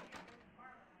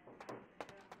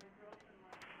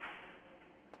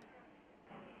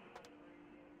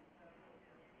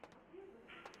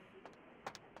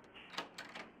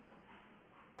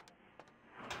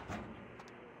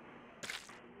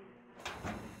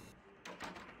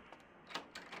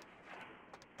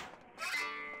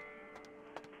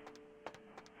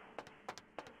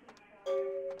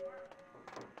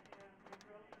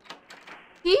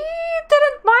 He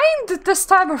didn't mind this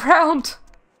time around.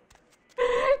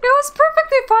 It was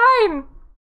perfectly fine.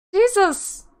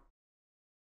 Jesus.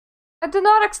 I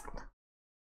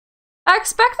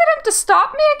expected him to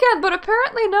stop me again, but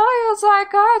apparently no. He was like,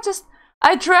 oh,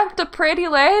 I dreamt a pretty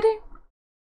lady.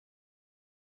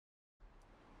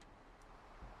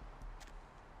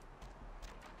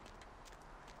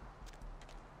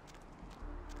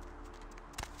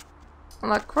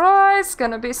 LaCroix's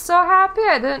gonna be so happy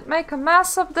I didn't make a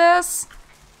mess of this.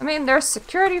 I mean, there's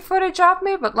security footage of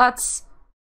me, but let's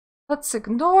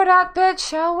ignore that bit,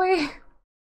 shall we?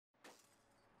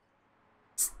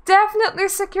 It's definitely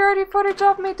security footage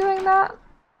of me doing that.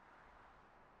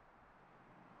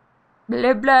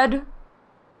 Blah blood.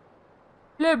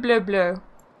 Blah blah blah.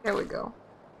 There we go.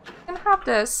 I can have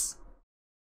this.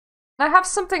 I have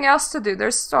something else to do.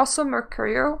 There's also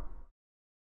Mercurio.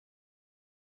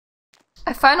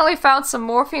 I finally found some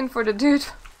morphine for the dude.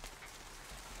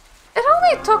 It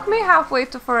only took me halfway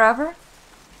to forever.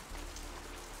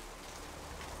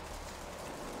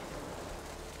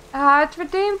 It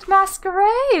redeemed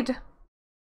Masquerade.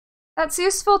 That's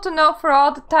useful to know for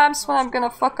all the times when I'm gonna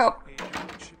fuck up. A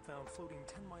ship found floating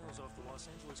 10 miles off the Los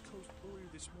Angeles coast earlier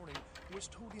this morning was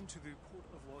towed into the port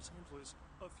of Los Angeles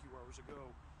a few hours ago.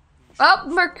 Well,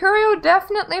 Mercurio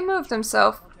definitely moved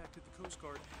himself. Contacted the Coast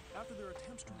Guard after their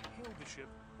attempts to hail the ship.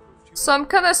 So I'm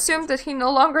gonna assume that he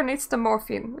no longer needs the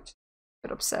morphine, which is a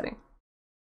bit upsetting.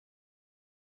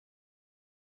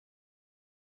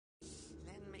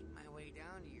 Then make my way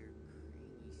down to your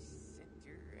creamy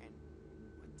center and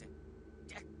what the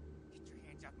get your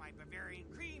hands off my Bavarian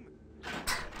cream.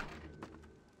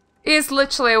 He's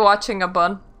literally watching a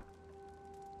bun.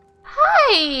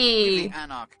 Hi! Give the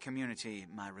Anarch community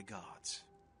my regards.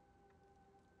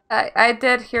 I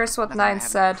did. Here's what Nothing I Nine haven't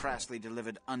said. crassly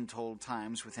delivered untold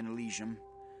times within Elysium.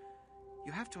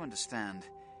 You have to understand,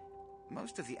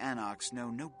 most of the Anarchs know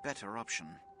no better option,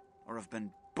 or have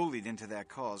been bullied into their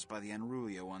cause by the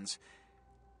unrulier ones.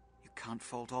 You can't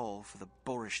fault all for the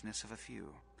boorishness of a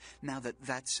few. Now that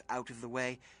that's out of the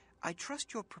way, I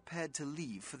trust you're prepared to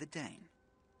leave for the Dane.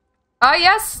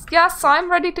 Yes,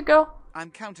 I'm ready to go.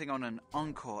 I'm counting on an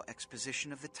encore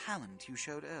exposition of the talent you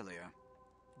showed earlier.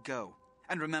 Go.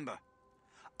 And remember,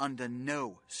 under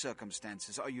no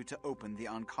circumstances are you to open the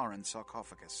Ankaran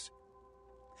sarcophagus.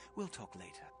 We'll talk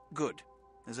later. Good.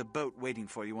 There's a boat waiting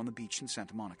for you on the beach in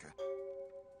Santa Monica.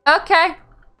 Okay.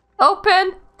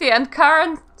 Open the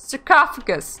Ankaran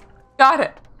sarcophagus. Got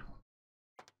it.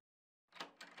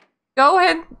 Go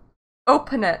in.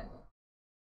 Open it.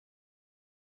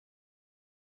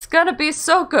 It's gonna be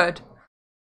so good.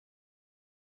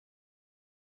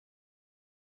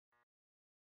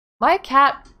 My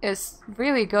cat is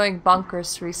really going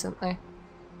bonkers recently.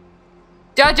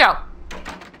 Jojo!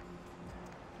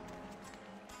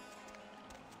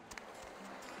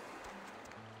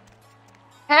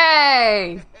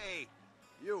 Hey!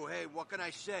 Hey, what can I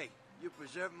say? You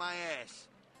preserved my ass.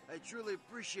 I truly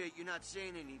appreciate you not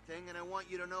saying anything, and I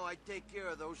want you to know I take care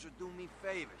of those who do me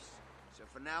favors. So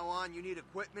from now on, you need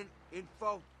equipment,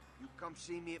 info, you come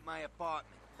see me at my apartment.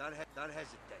 Don't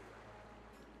hesitate.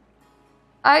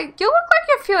 You look like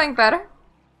you're feeling better.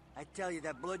 I tell you,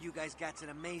 that blood you guys got's an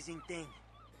amazing thing.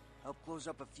 Helped close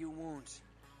up a few wounds.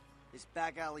 This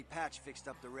back alley patch fixed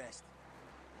up the rest.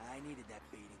 I needed that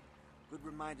beating. Good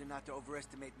reminder not to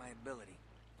overestimate my ability.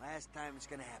 Last time it's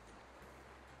gonna happen.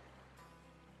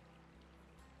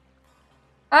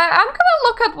 I'm gonna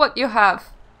look at what you have.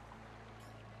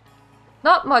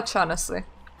 Not much, honestly.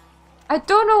 I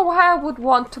don't know why I would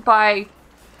want to buy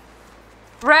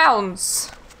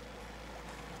rounds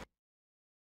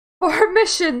for a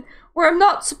mission where I'm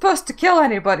not supposed to kill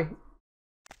anybody.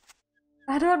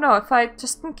 I don't know, if I,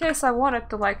 just in case I wanted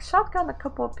to like shotgun a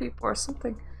couple of people or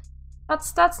something.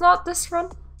 That's not this run.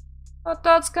 But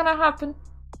that's gonna happen.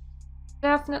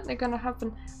 Definitely gonna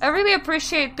happen. I really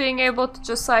appreciate being able to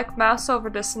just like mouse over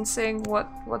this and seeing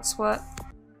what's what.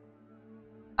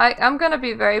 I'm gonna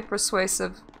be very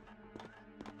persuasive.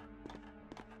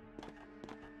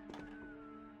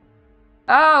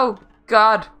 Oh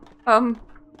god.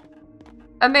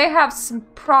 I may have some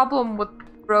problem with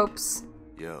ropes.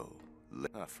 Yo,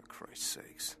 for Christ's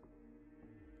sakes.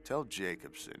 Tell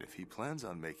Jacobson if he plans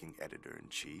on making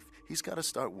editor-in-chief, he's gotta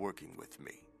start working with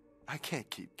me. I can't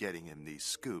keep getting him these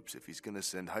scoops if he's gonna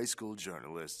send high school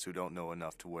journalists who don't know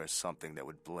enough to wear something that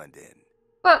would blend in.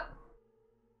 But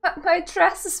my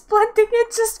dress is blending in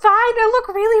just fine. I look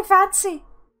really fancy.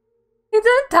 You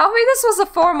didn't tell me this was a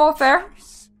formal affair.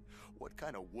 What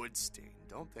kind of Woodstein?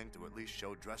 Don't think to at least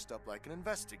show dressed up like an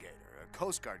investigator, a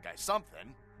Coast Guard guy,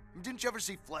 something. Didn't you ever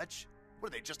see Fletch? What,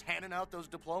 are they just handing out those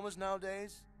diplomas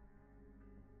nowadays?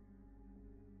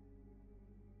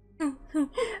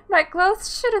 My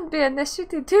clothes shouldn't be an issue.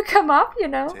 They do come up, you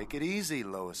know. Take it easy,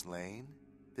 Lois Lane.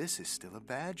 This is still a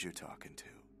badge you're talking to.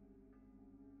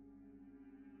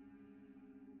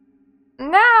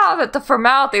 Now that the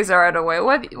formalities are out of the way,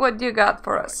 what do you got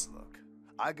for us? Right, look,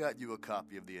 I got you a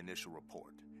copy of the initial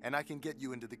report, and I can get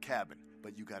you into the cabin,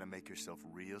 but you gotta make yourself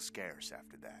real scarce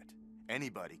after that.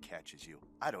 Anybody catches you,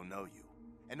 I don't know you.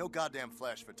 And no goddamn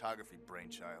flash photography,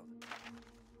 brainchild.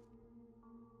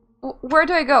 Where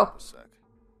do I go? A sec.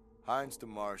 Hines to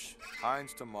Marsh.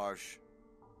 Hines to Marsh.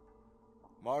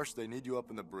 Marsh, they need you up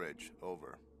in the bridge.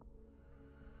 Over.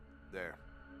 There.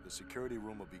 The security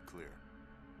room will be clear.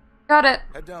 Got it.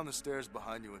 Head down the stairs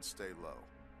behind you and stay low.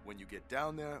 When you get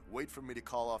down there, wait for me to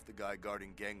call off the guy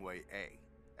guarding gangway A.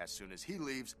 As soon as he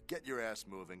leaves, get your ass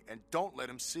moving, and don't let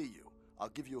him see you. I'll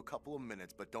give you a couple of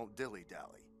minutes, but don't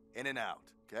dilly-dally. In and out,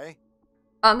 okay?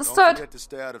 Understood. Don't forget to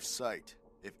stay out of sight.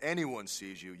 If anyone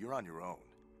sees you, you're on your own.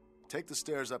 Take the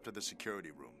stairs up to the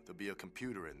security room. There'll be a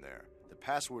computer in there. The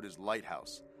password is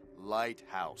Lighthouse.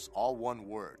 Lighthouse. All one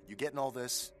word. You getting all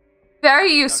this?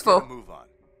 Very useful. Now get a move on.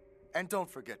 And don't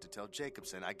forget to tell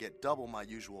Jacobson I get double my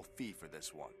usual fee for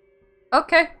this one.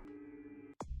 Okay.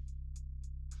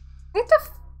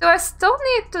 Do I still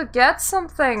need to get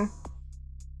something?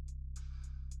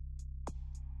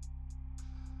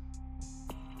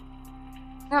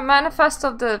 A manifest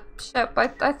of the ship. I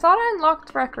thought I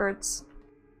unlocked records.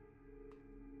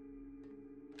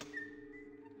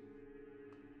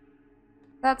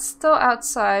 That's still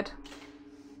outside.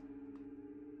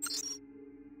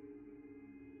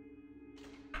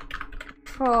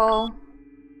 Control.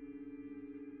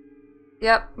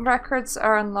 Yep, records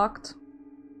are unlocked.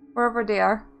 Wherever they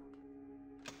are.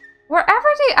 Wherever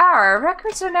they are,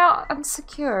 records are now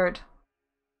unsecured.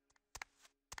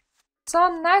 It's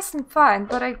all nice and fine,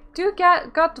 but I do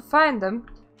got to find them.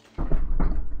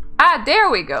 Ah, there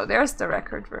we go. There's the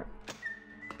record room.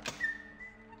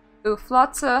 Oof,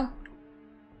 lots of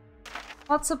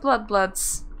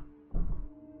bloods.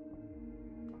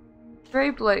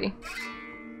 Very bloody.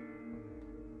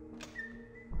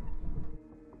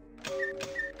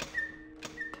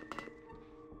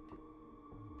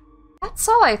 That's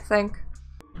all, I think.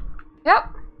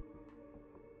 Yep.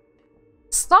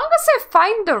 As long as I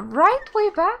find the right way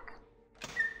back.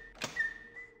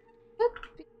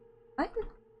 Should be fine.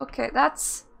 Okay,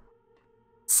 that's...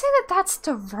 Let's say that that's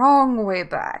the wrong way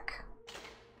back.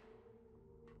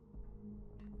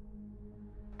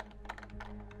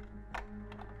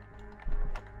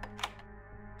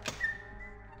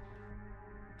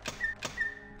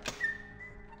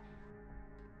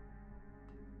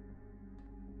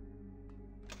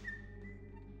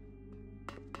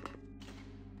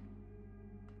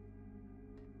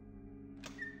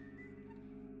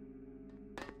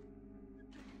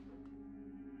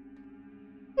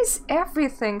 is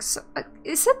everything so...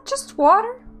 is it just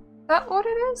water? Is that what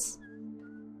it is?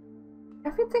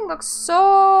 Everything looks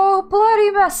so bloody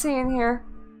messy in here.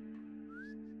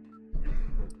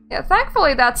 Yeah,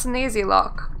 thankfully that's an easy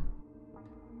lock.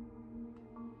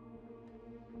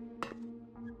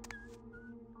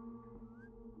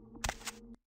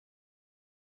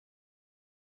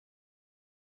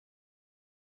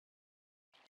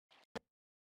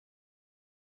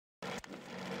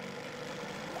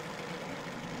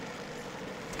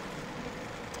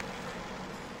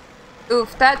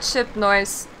 Oof, that ship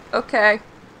noise. Okay.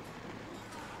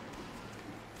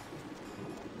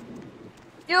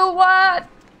 You what?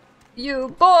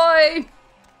 You boy!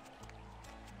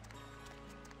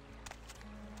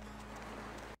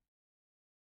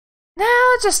 Now,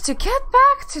 just to get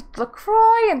back to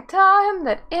LaCroix and tell him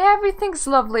that everything's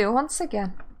lovely once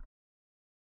again.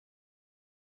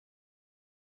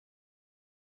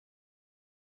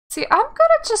 See, I'm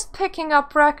good at just picking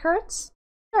up records.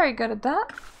 Very good at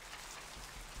that.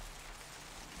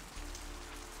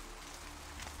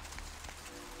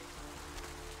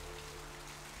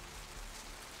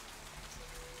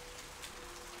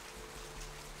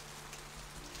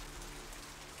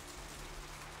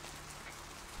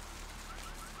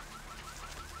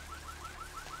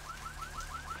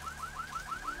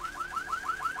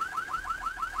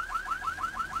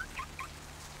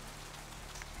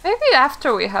 Maybe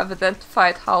after we have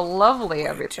identified how lovely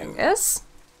everything is.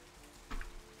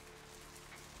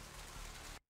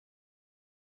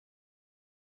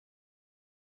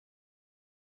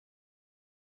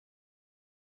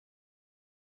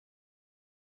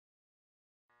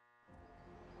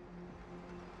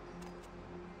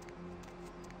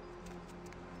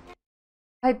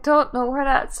 I don't know where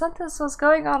that sentence was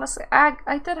going, honestly.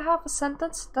 I did have a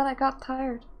sentence, then I got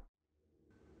tired.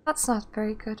 That's not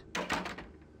very good.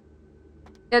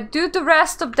 Yeah, do the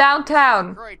rest of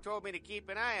downtown. Troy told me to keep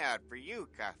an eye out for you,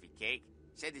 Coffee Cake.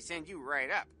 Said to send you right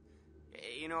up.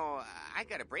 You know, I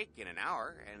got a break in an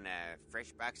hour, and a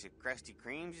fresh box of Krusty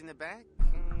Kremes in the back.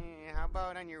 How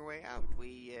about on your way out,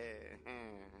 we,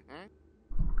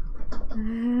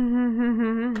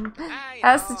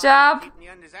 That's the job. Keeping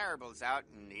the undesirables out,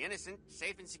 and the innocent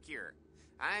safe and secure.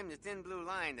 I'm the thin blue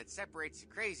line that separates the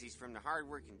crazies from the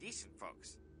hard-working, decent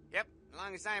folks. Yep, as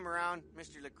long as I'm around,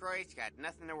 Mr. LaCroix's got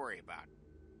nothing to worry about.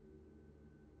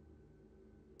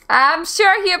 I'm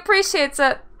sure he appreciates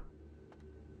it.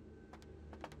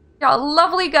 You're a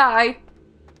lovely guy.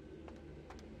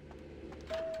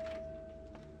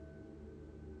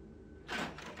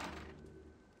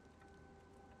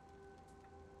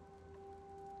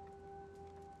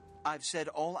 I've said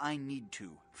all I need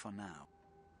to for now.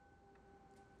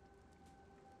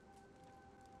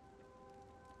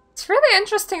 It's really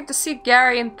interesting to see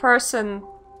Gary in person,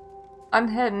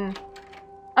 unhidden.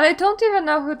 And I don't even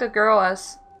know who the girl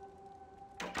is.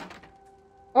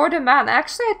 Or the man.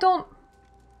 Actually, I don't...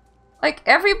 Like,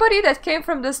 everybody that came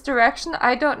from this direction,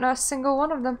 I don't know a single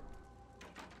one of them.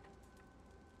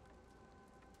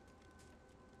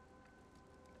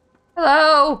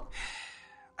 Hello!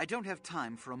 I don't have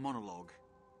time for a monologue.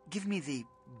 Give me the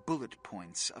bullet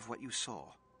points of what you saw.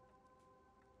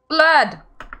 Blood!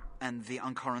 And the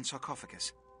Ankaran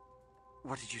sarcophagus.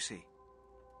 What did you see?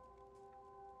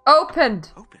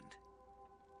 Opened! Opened?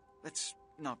 Let's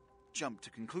not jump to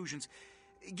conclusions.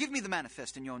 Give me the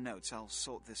manifest in your notes. I'll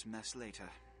sort this mess later.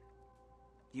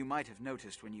 You might have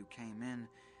noticed when you came in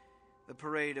the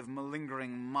parade of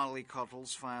malingering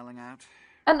mollycoddles filing out.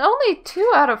 And only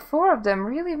 2 out of 4 of them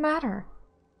really matter.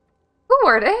 Who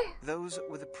were they? Those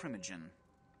were the Primogen,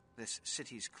 this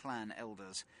city's clan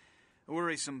elders. A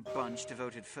worrisome bunch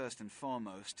devoted first and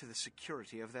foremost to the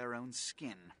security of their own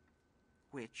skin.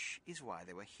 Which is why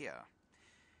they were here.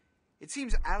 It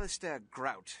seems Alistair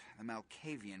Grout, the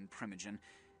Malkavian Primogen,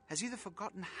 has either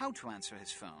forgotten how to answer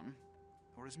his phone,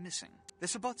 or is missing. The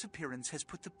Sabot's appearance has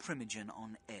put the Primogen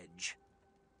on edge.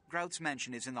 Grout's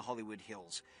mansion is in the Hollywood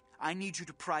Hills. I need you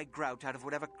to pry Grout out of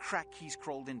whatever crack he's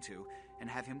crawled into, and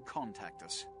have him contact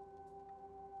us.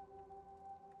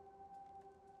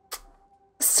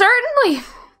 Certainly!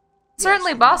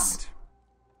 Certainly, yes, boss.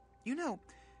 You know,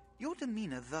 your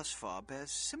demeanor thus far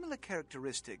bears similar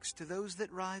characteristics to those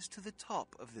that rise to the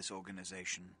top of this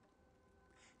organization.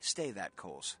 Stay that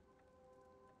course.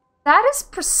 That is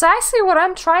precisely what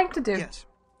I'm trying to do. Yes.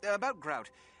 About Grout.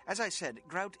 As I said,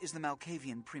 Grout is the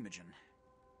Malkavian Primogen.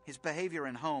 His behavior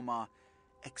and home are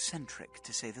eccentric,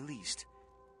 to say the least.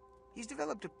 He's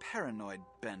developed a paranoid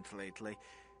bent lately,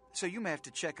 so you may have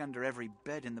to check under every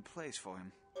bed in the place for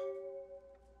him.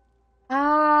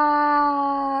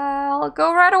 I'll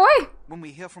go right away. When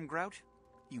we hear from Grout,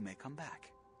 you may come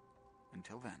back.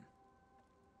 Until then.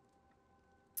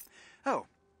 Oh,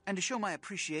 and to show my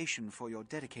appreciation for your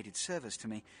dedicated service to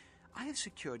me, I have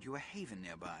secured you a haven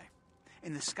nearby,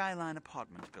 in the Skyline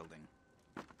apartment building.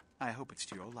 I hope it's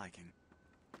to your liking.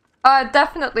 It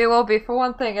definitely will be. For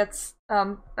one thing, it's,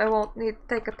 I won't need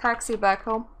to take a taxi back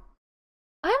home.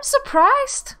 I am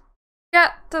surprised.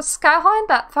 Get the Skyline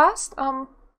that fast?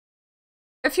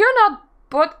 If you're not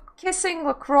butt-kissing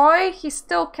LaCroix, he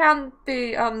still can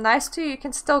be, nice to you. You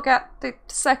can still get the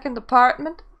second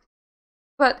apartment.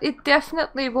 But it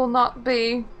definitely will not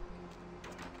be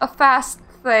a fast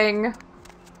thing.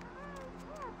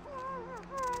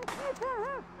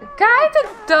 The guy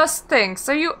that does things,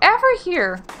 are you ever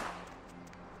here?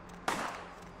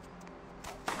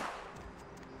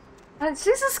 And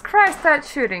Jesus Christ, that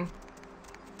shooting.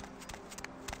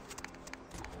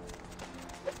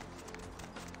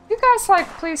 You guys, like,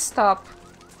 please stop.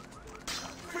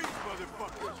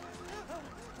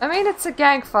 I mean, it's a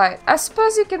gang fight. I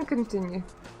suppose you can continue.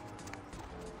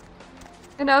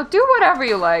 You know, do whatever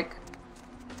you like.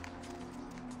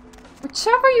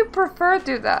 Whichever you prefer,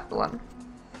 do that one.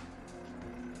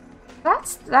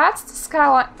 That's the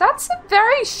Skyline. That's a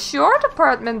very short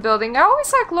apartment building. I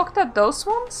always, like, looked at those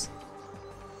ones.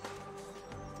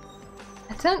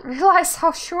 I didn't realize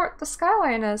how short the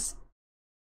Skyline is.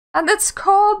 And it's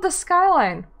called the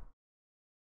Skyline.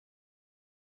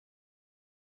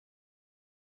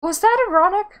 Was that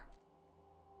ironic?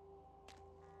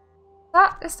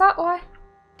 Is that why?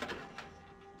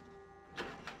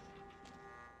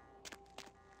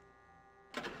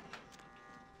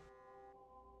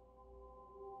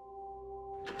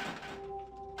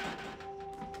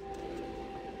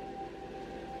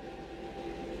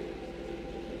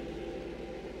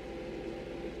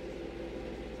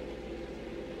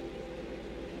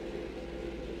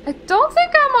 I don't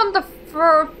think I'm on the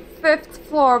 5th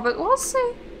floor, but we'll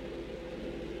see.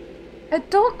 I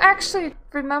don't actually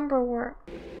remember where.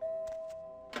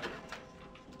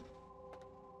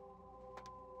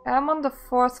 I'm on the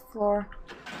 4th floor.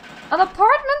 An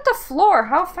apartment a floor,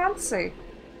 how fancy.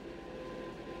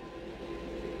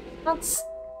 That's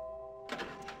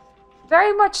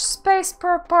very much space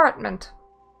per apartment.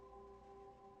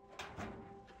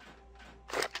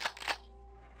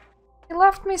 He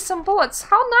left me some bullets.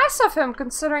 How nice of him,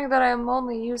 considering that I am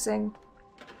only using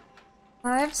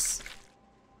knives.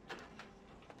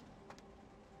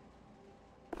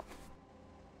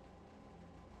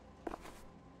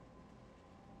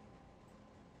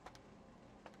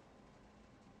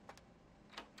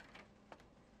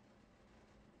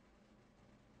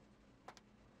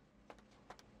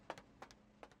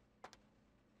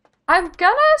 I'm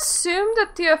gonna assume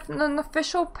that an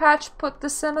official patch put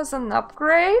this in as an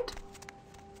upgrade.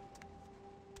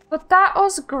 But that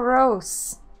was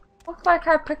gross. Looked like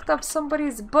I picked up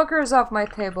somebody's boogers off my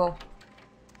table.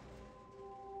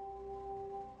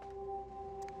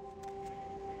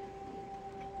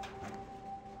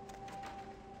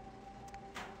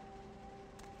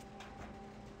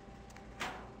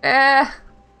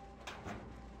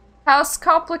 House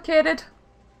complicated.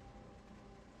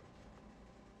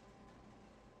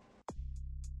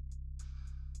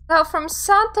 Now from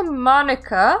Santa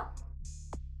Monica,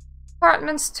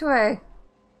 apartments 2A.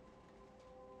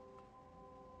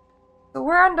 So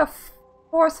we're on the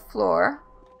 4th floor.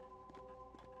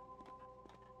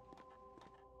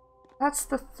 That's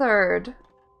the 3rd.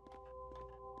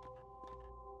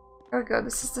 There we go,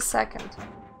 this is the 2nd.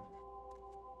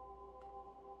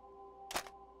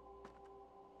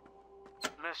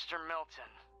 Mr.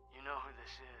 Milton, you know who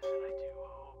this is, and I do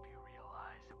hope you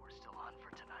realize that we're still on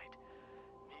for tonight.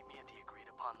 Meet me at the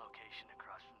agreed-upon location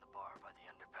across from the bar by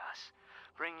the underpass.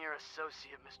 Bring your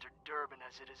associate, Mr. Durbin,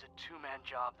 as it is a two-man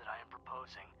job that I am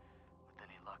proposing. With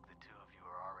any luck, the two of you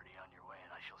are already on your way,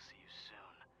 and I shall see you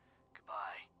soon.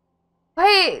 Goodbye.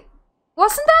 Wait,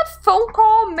 wasn't that phone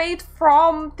call made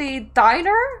from the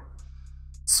diner?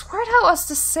 I swear that was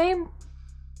the same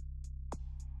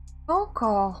phone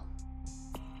call.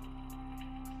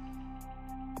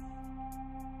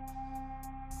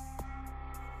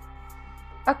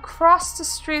 Across the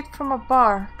street from a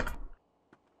bar.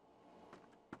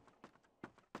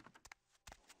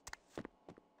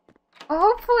 Well,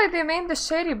 hopefully they mean the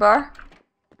shady bar.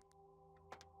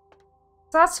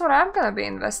 That's what I'm gonna be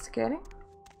investigating.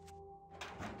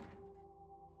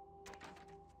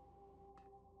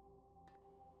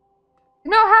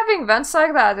 You know, having vents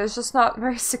like that is just not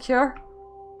very secure.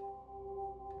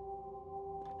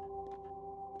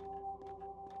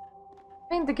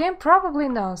 I mean, the game probably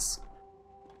knows.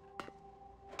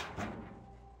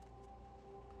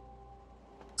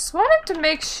 Just wanted to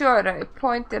make sure that I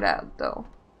pointed out, though.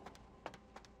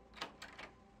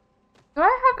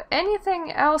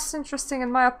 anything else interesting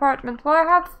in my apartment? Well, I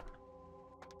have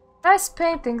nice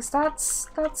paintings, that's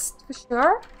for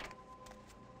sure.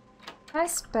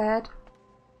 Nice bed.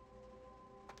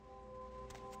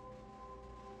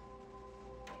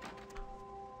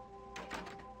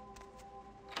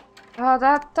 Oh,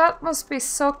 that must be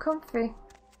so comfy.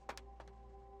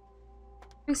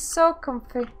 Be so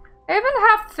comfy. I even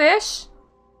have fish.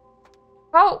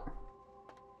 Oh.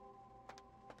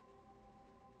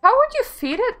 How would you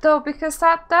feed it though? Because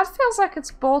that feels like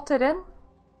it's bolted in.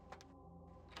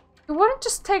 You wouldn't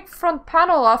just take front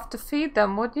panel off to feed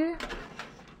them, would you?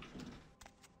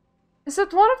 Is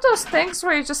it one of those things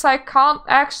where you just like can't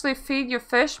actually feed your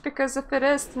fish? Because if it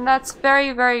is, then that's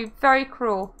very, very, very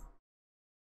cruel.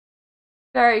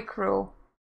 Very cruel.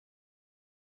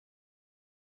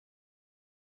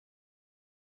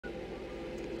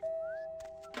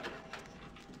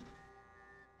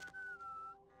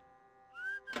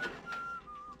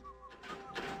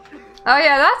 Oh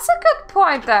yeah, that's a good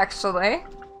point actually.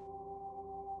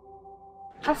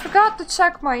 I forgot to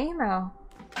check my email.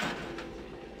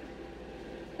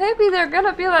 Maybe they're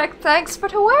gonna be like, thanks for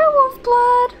the werewolf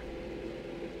blood.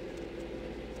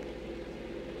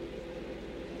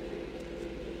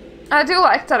 I do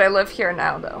like that I live here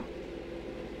now though.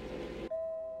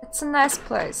 It's a nice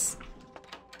place.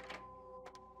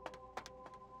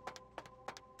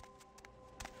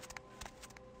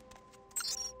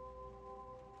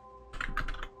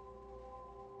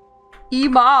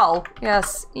 Email.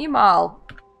 Yes, email.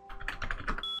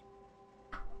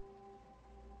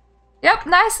 Yep,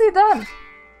 nicely done.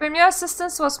 From your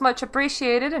assistance was much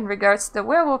appreciated in regards to the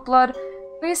werewolf blood.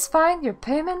 Please find your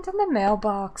payment in the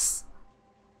mailbox.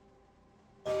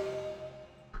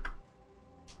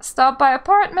 Stop by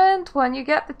apartment when you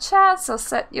get the chance. I'll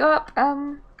set you up.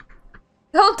 Don't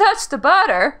touch the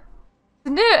butter.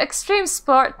 The new extreme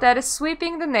sport that is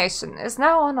sweeping the nation is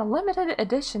now on a limited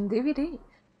edition DVD.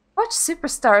 Watch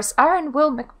superstars Aaron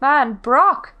Will McMahon,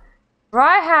 Brock,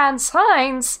 Ryhands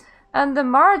Hines, and the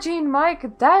Margene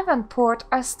Mike Davenport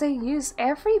as they use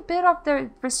every bit of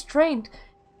their restraint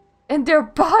in their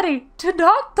body to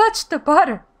not touch the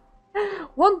butter.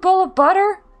 1 bowl of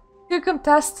butter, 2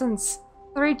 contestants,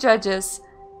 3 judges,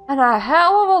 and a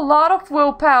hell of a lot of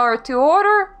willpower to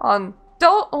order on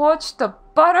Don't Watch the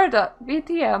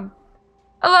Butter.vtm.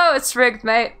 Hello, it's rigged,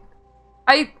 mate.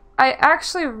 I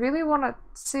actually really want to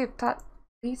see if that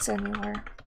leads anywhere.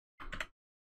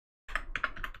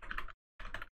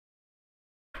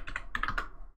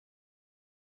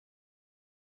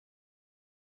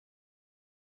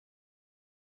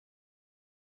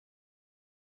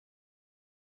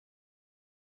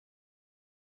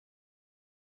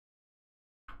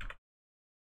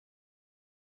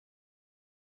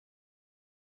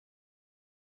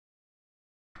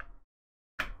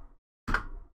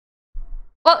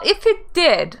 Well, if it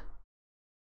did,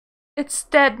 it's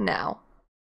dead now.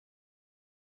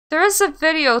 There is a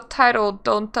video titled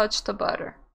Don't Touch the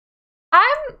Butter.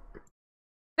 I'm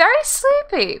very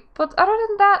sleepy, but other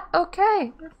than that,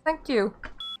 okay. Thank you.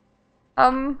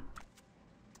 I'm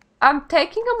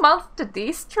taking a month to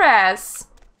de-stress.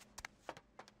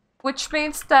 Which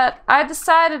means that I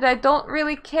decided I don't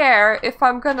really care if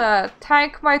I'm gonna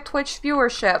tank my Twitch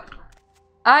viewership.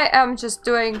 I am just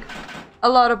doing a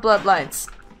lot of Bloodlines.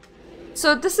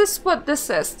 So this is what this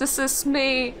is. This is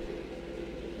me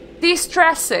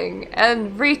de-stressing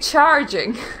and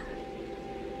recharging.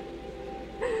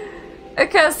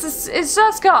 Because it's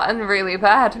just gotten really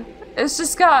bad. It's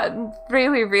just gotten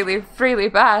really, really, really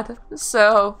bad.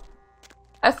 So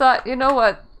I thought, you know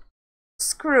what?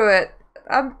 Screw it.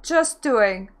 I'm just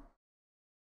doing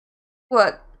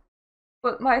what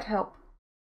might help.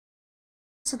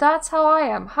 So that's how I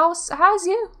am. How's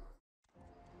you?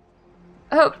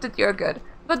 I hope that you're good.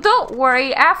 But don't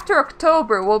worry, after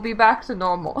October we'll be back to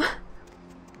normal.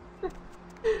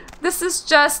 This is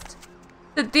just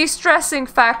the de-stressing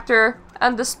factor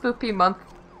and the spoopy month.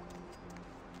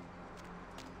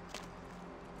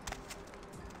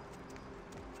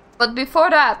 But before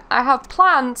that, I have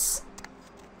plans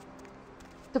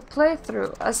to play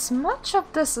through as much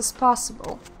of this as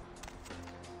possible.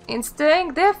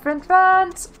 Instinct different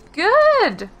runs.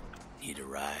 Good! Need a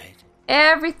ride?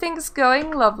 Everything's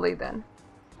going lovely then.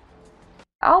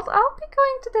 I'll be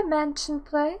going to the mansion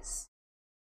place.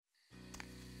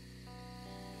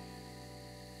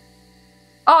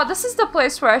 Oh, this is the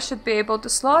place where I should be able to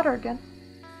slaughter again.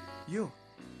 You?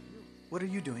 What are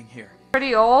you doing here?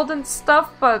 Pretty old and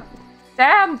stuff, but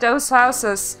damn those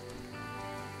houses.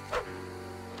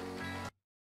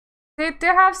 They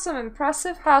have some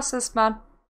impressive houses, man.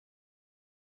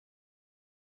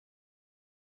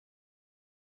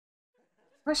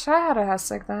 Wish I had a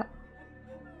house like that.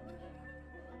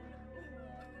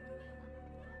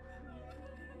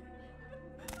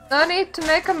 No need to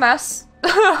make a mess.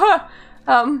 I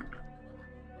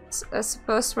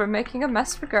suppose we're making a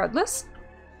mess regardless.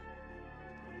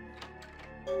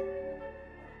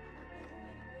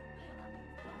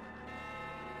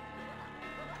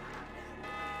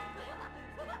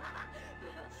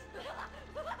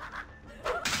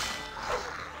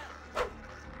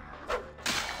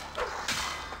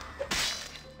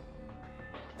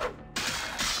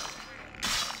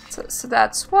 So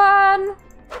that's one.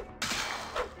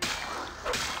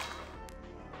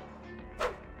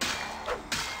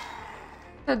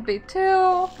 Could be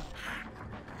two.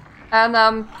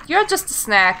 And you're just a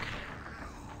snack.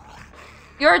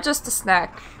 You're just a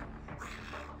snack.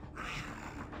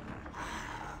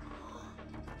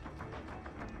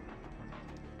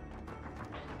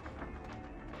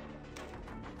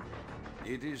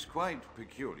 It is quite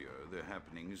peculiar, the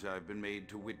happenings I've been made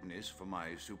to witness for my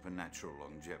supernatural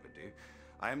longevity.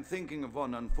 I am thinking of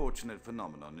one unfortunate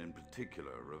phenomenon in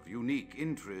particular, of unique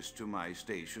interest to my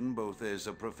station, both as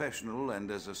a professional and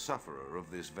as a sufferer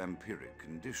of this vampiric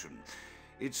condition.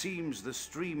 It seems the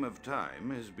stream of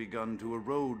time has begun to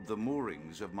erode the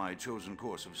moorings of my chosen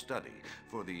course of study,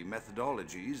 for the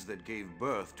methodologies that gave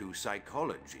birth to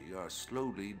psychology are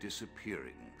slowly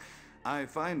disappearing. I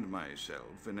find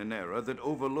myself in an era that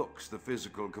overlooks the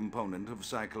physical component of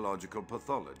psychological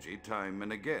pathology time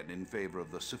and again in favor of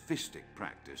the sophistic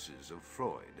practices of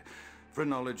Freud.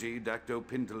 Phrenology,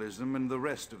 dactopintilism, and the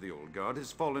rest of the old guard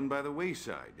has fallen by the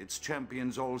wayside, its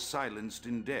champions all silenced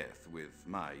in death, with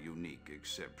my unique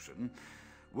exception.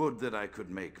 Would that I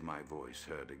could make my voice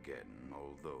heard again,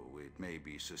 although it may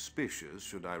be suspicious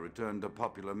should I return to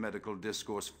popular medical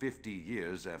discourse 50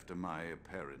 years after my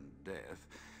apparent death.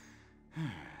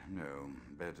 No,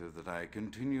 better that I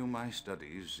continue my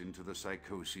studies into the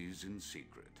psychoses in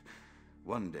secret.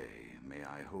 One day, may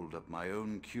I hold up my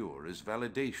own cure as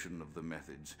validation of the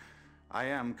methods. I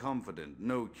am confident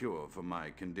no cure for my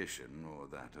condition, or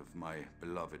that of my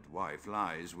beloved wife,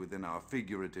 lies within our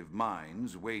figurative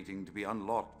minds, waiting to be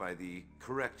unlocked by the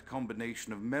correct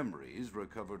combination of memories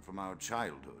recovered from our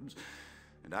childhoods.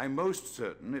 And I'm most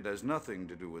certain it has nothing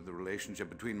to do with the relationship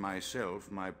between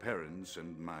myself, my parents,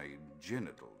 and my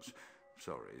genitals.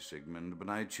 Sorry, Sigmund, but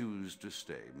I choose to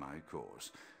stay my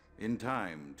course. In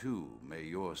time, too, may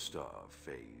your star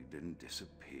fade and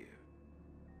disappear.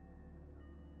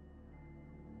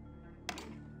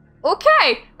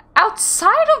 Okay!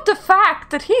 Outside of the fact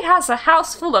that he has a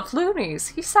house full of loonies,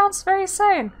 he sounds very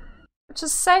sane. Which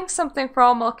is saying something for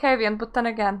all Malkavian, but then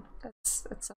again, it's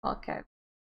a Malkavian.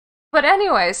 But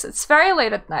anyways, it's very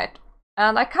late at night,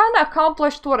 and I kind of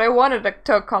accomplished what I wanted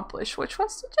to accomplish, which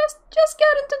was to just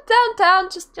get into downtown,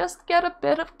 just get a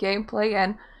bit of gameplay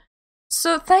in.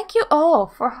 So thank you all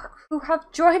for who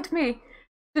have joined me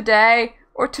today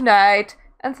or tonight,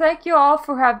 and thank you all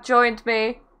for who have joined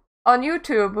me on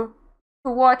YouTube to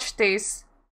watch these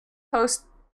post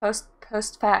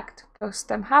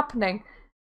them happening.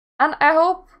 And I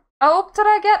hope that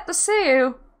I get to see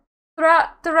you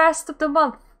throughout the rest of the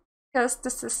month. Because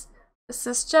this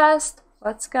is just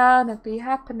what's gonna be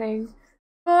happening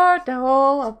for the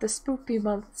whole of the spoopy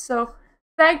month. So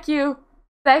thank you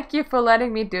for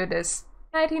letting me do this.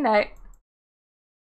 Nighty night.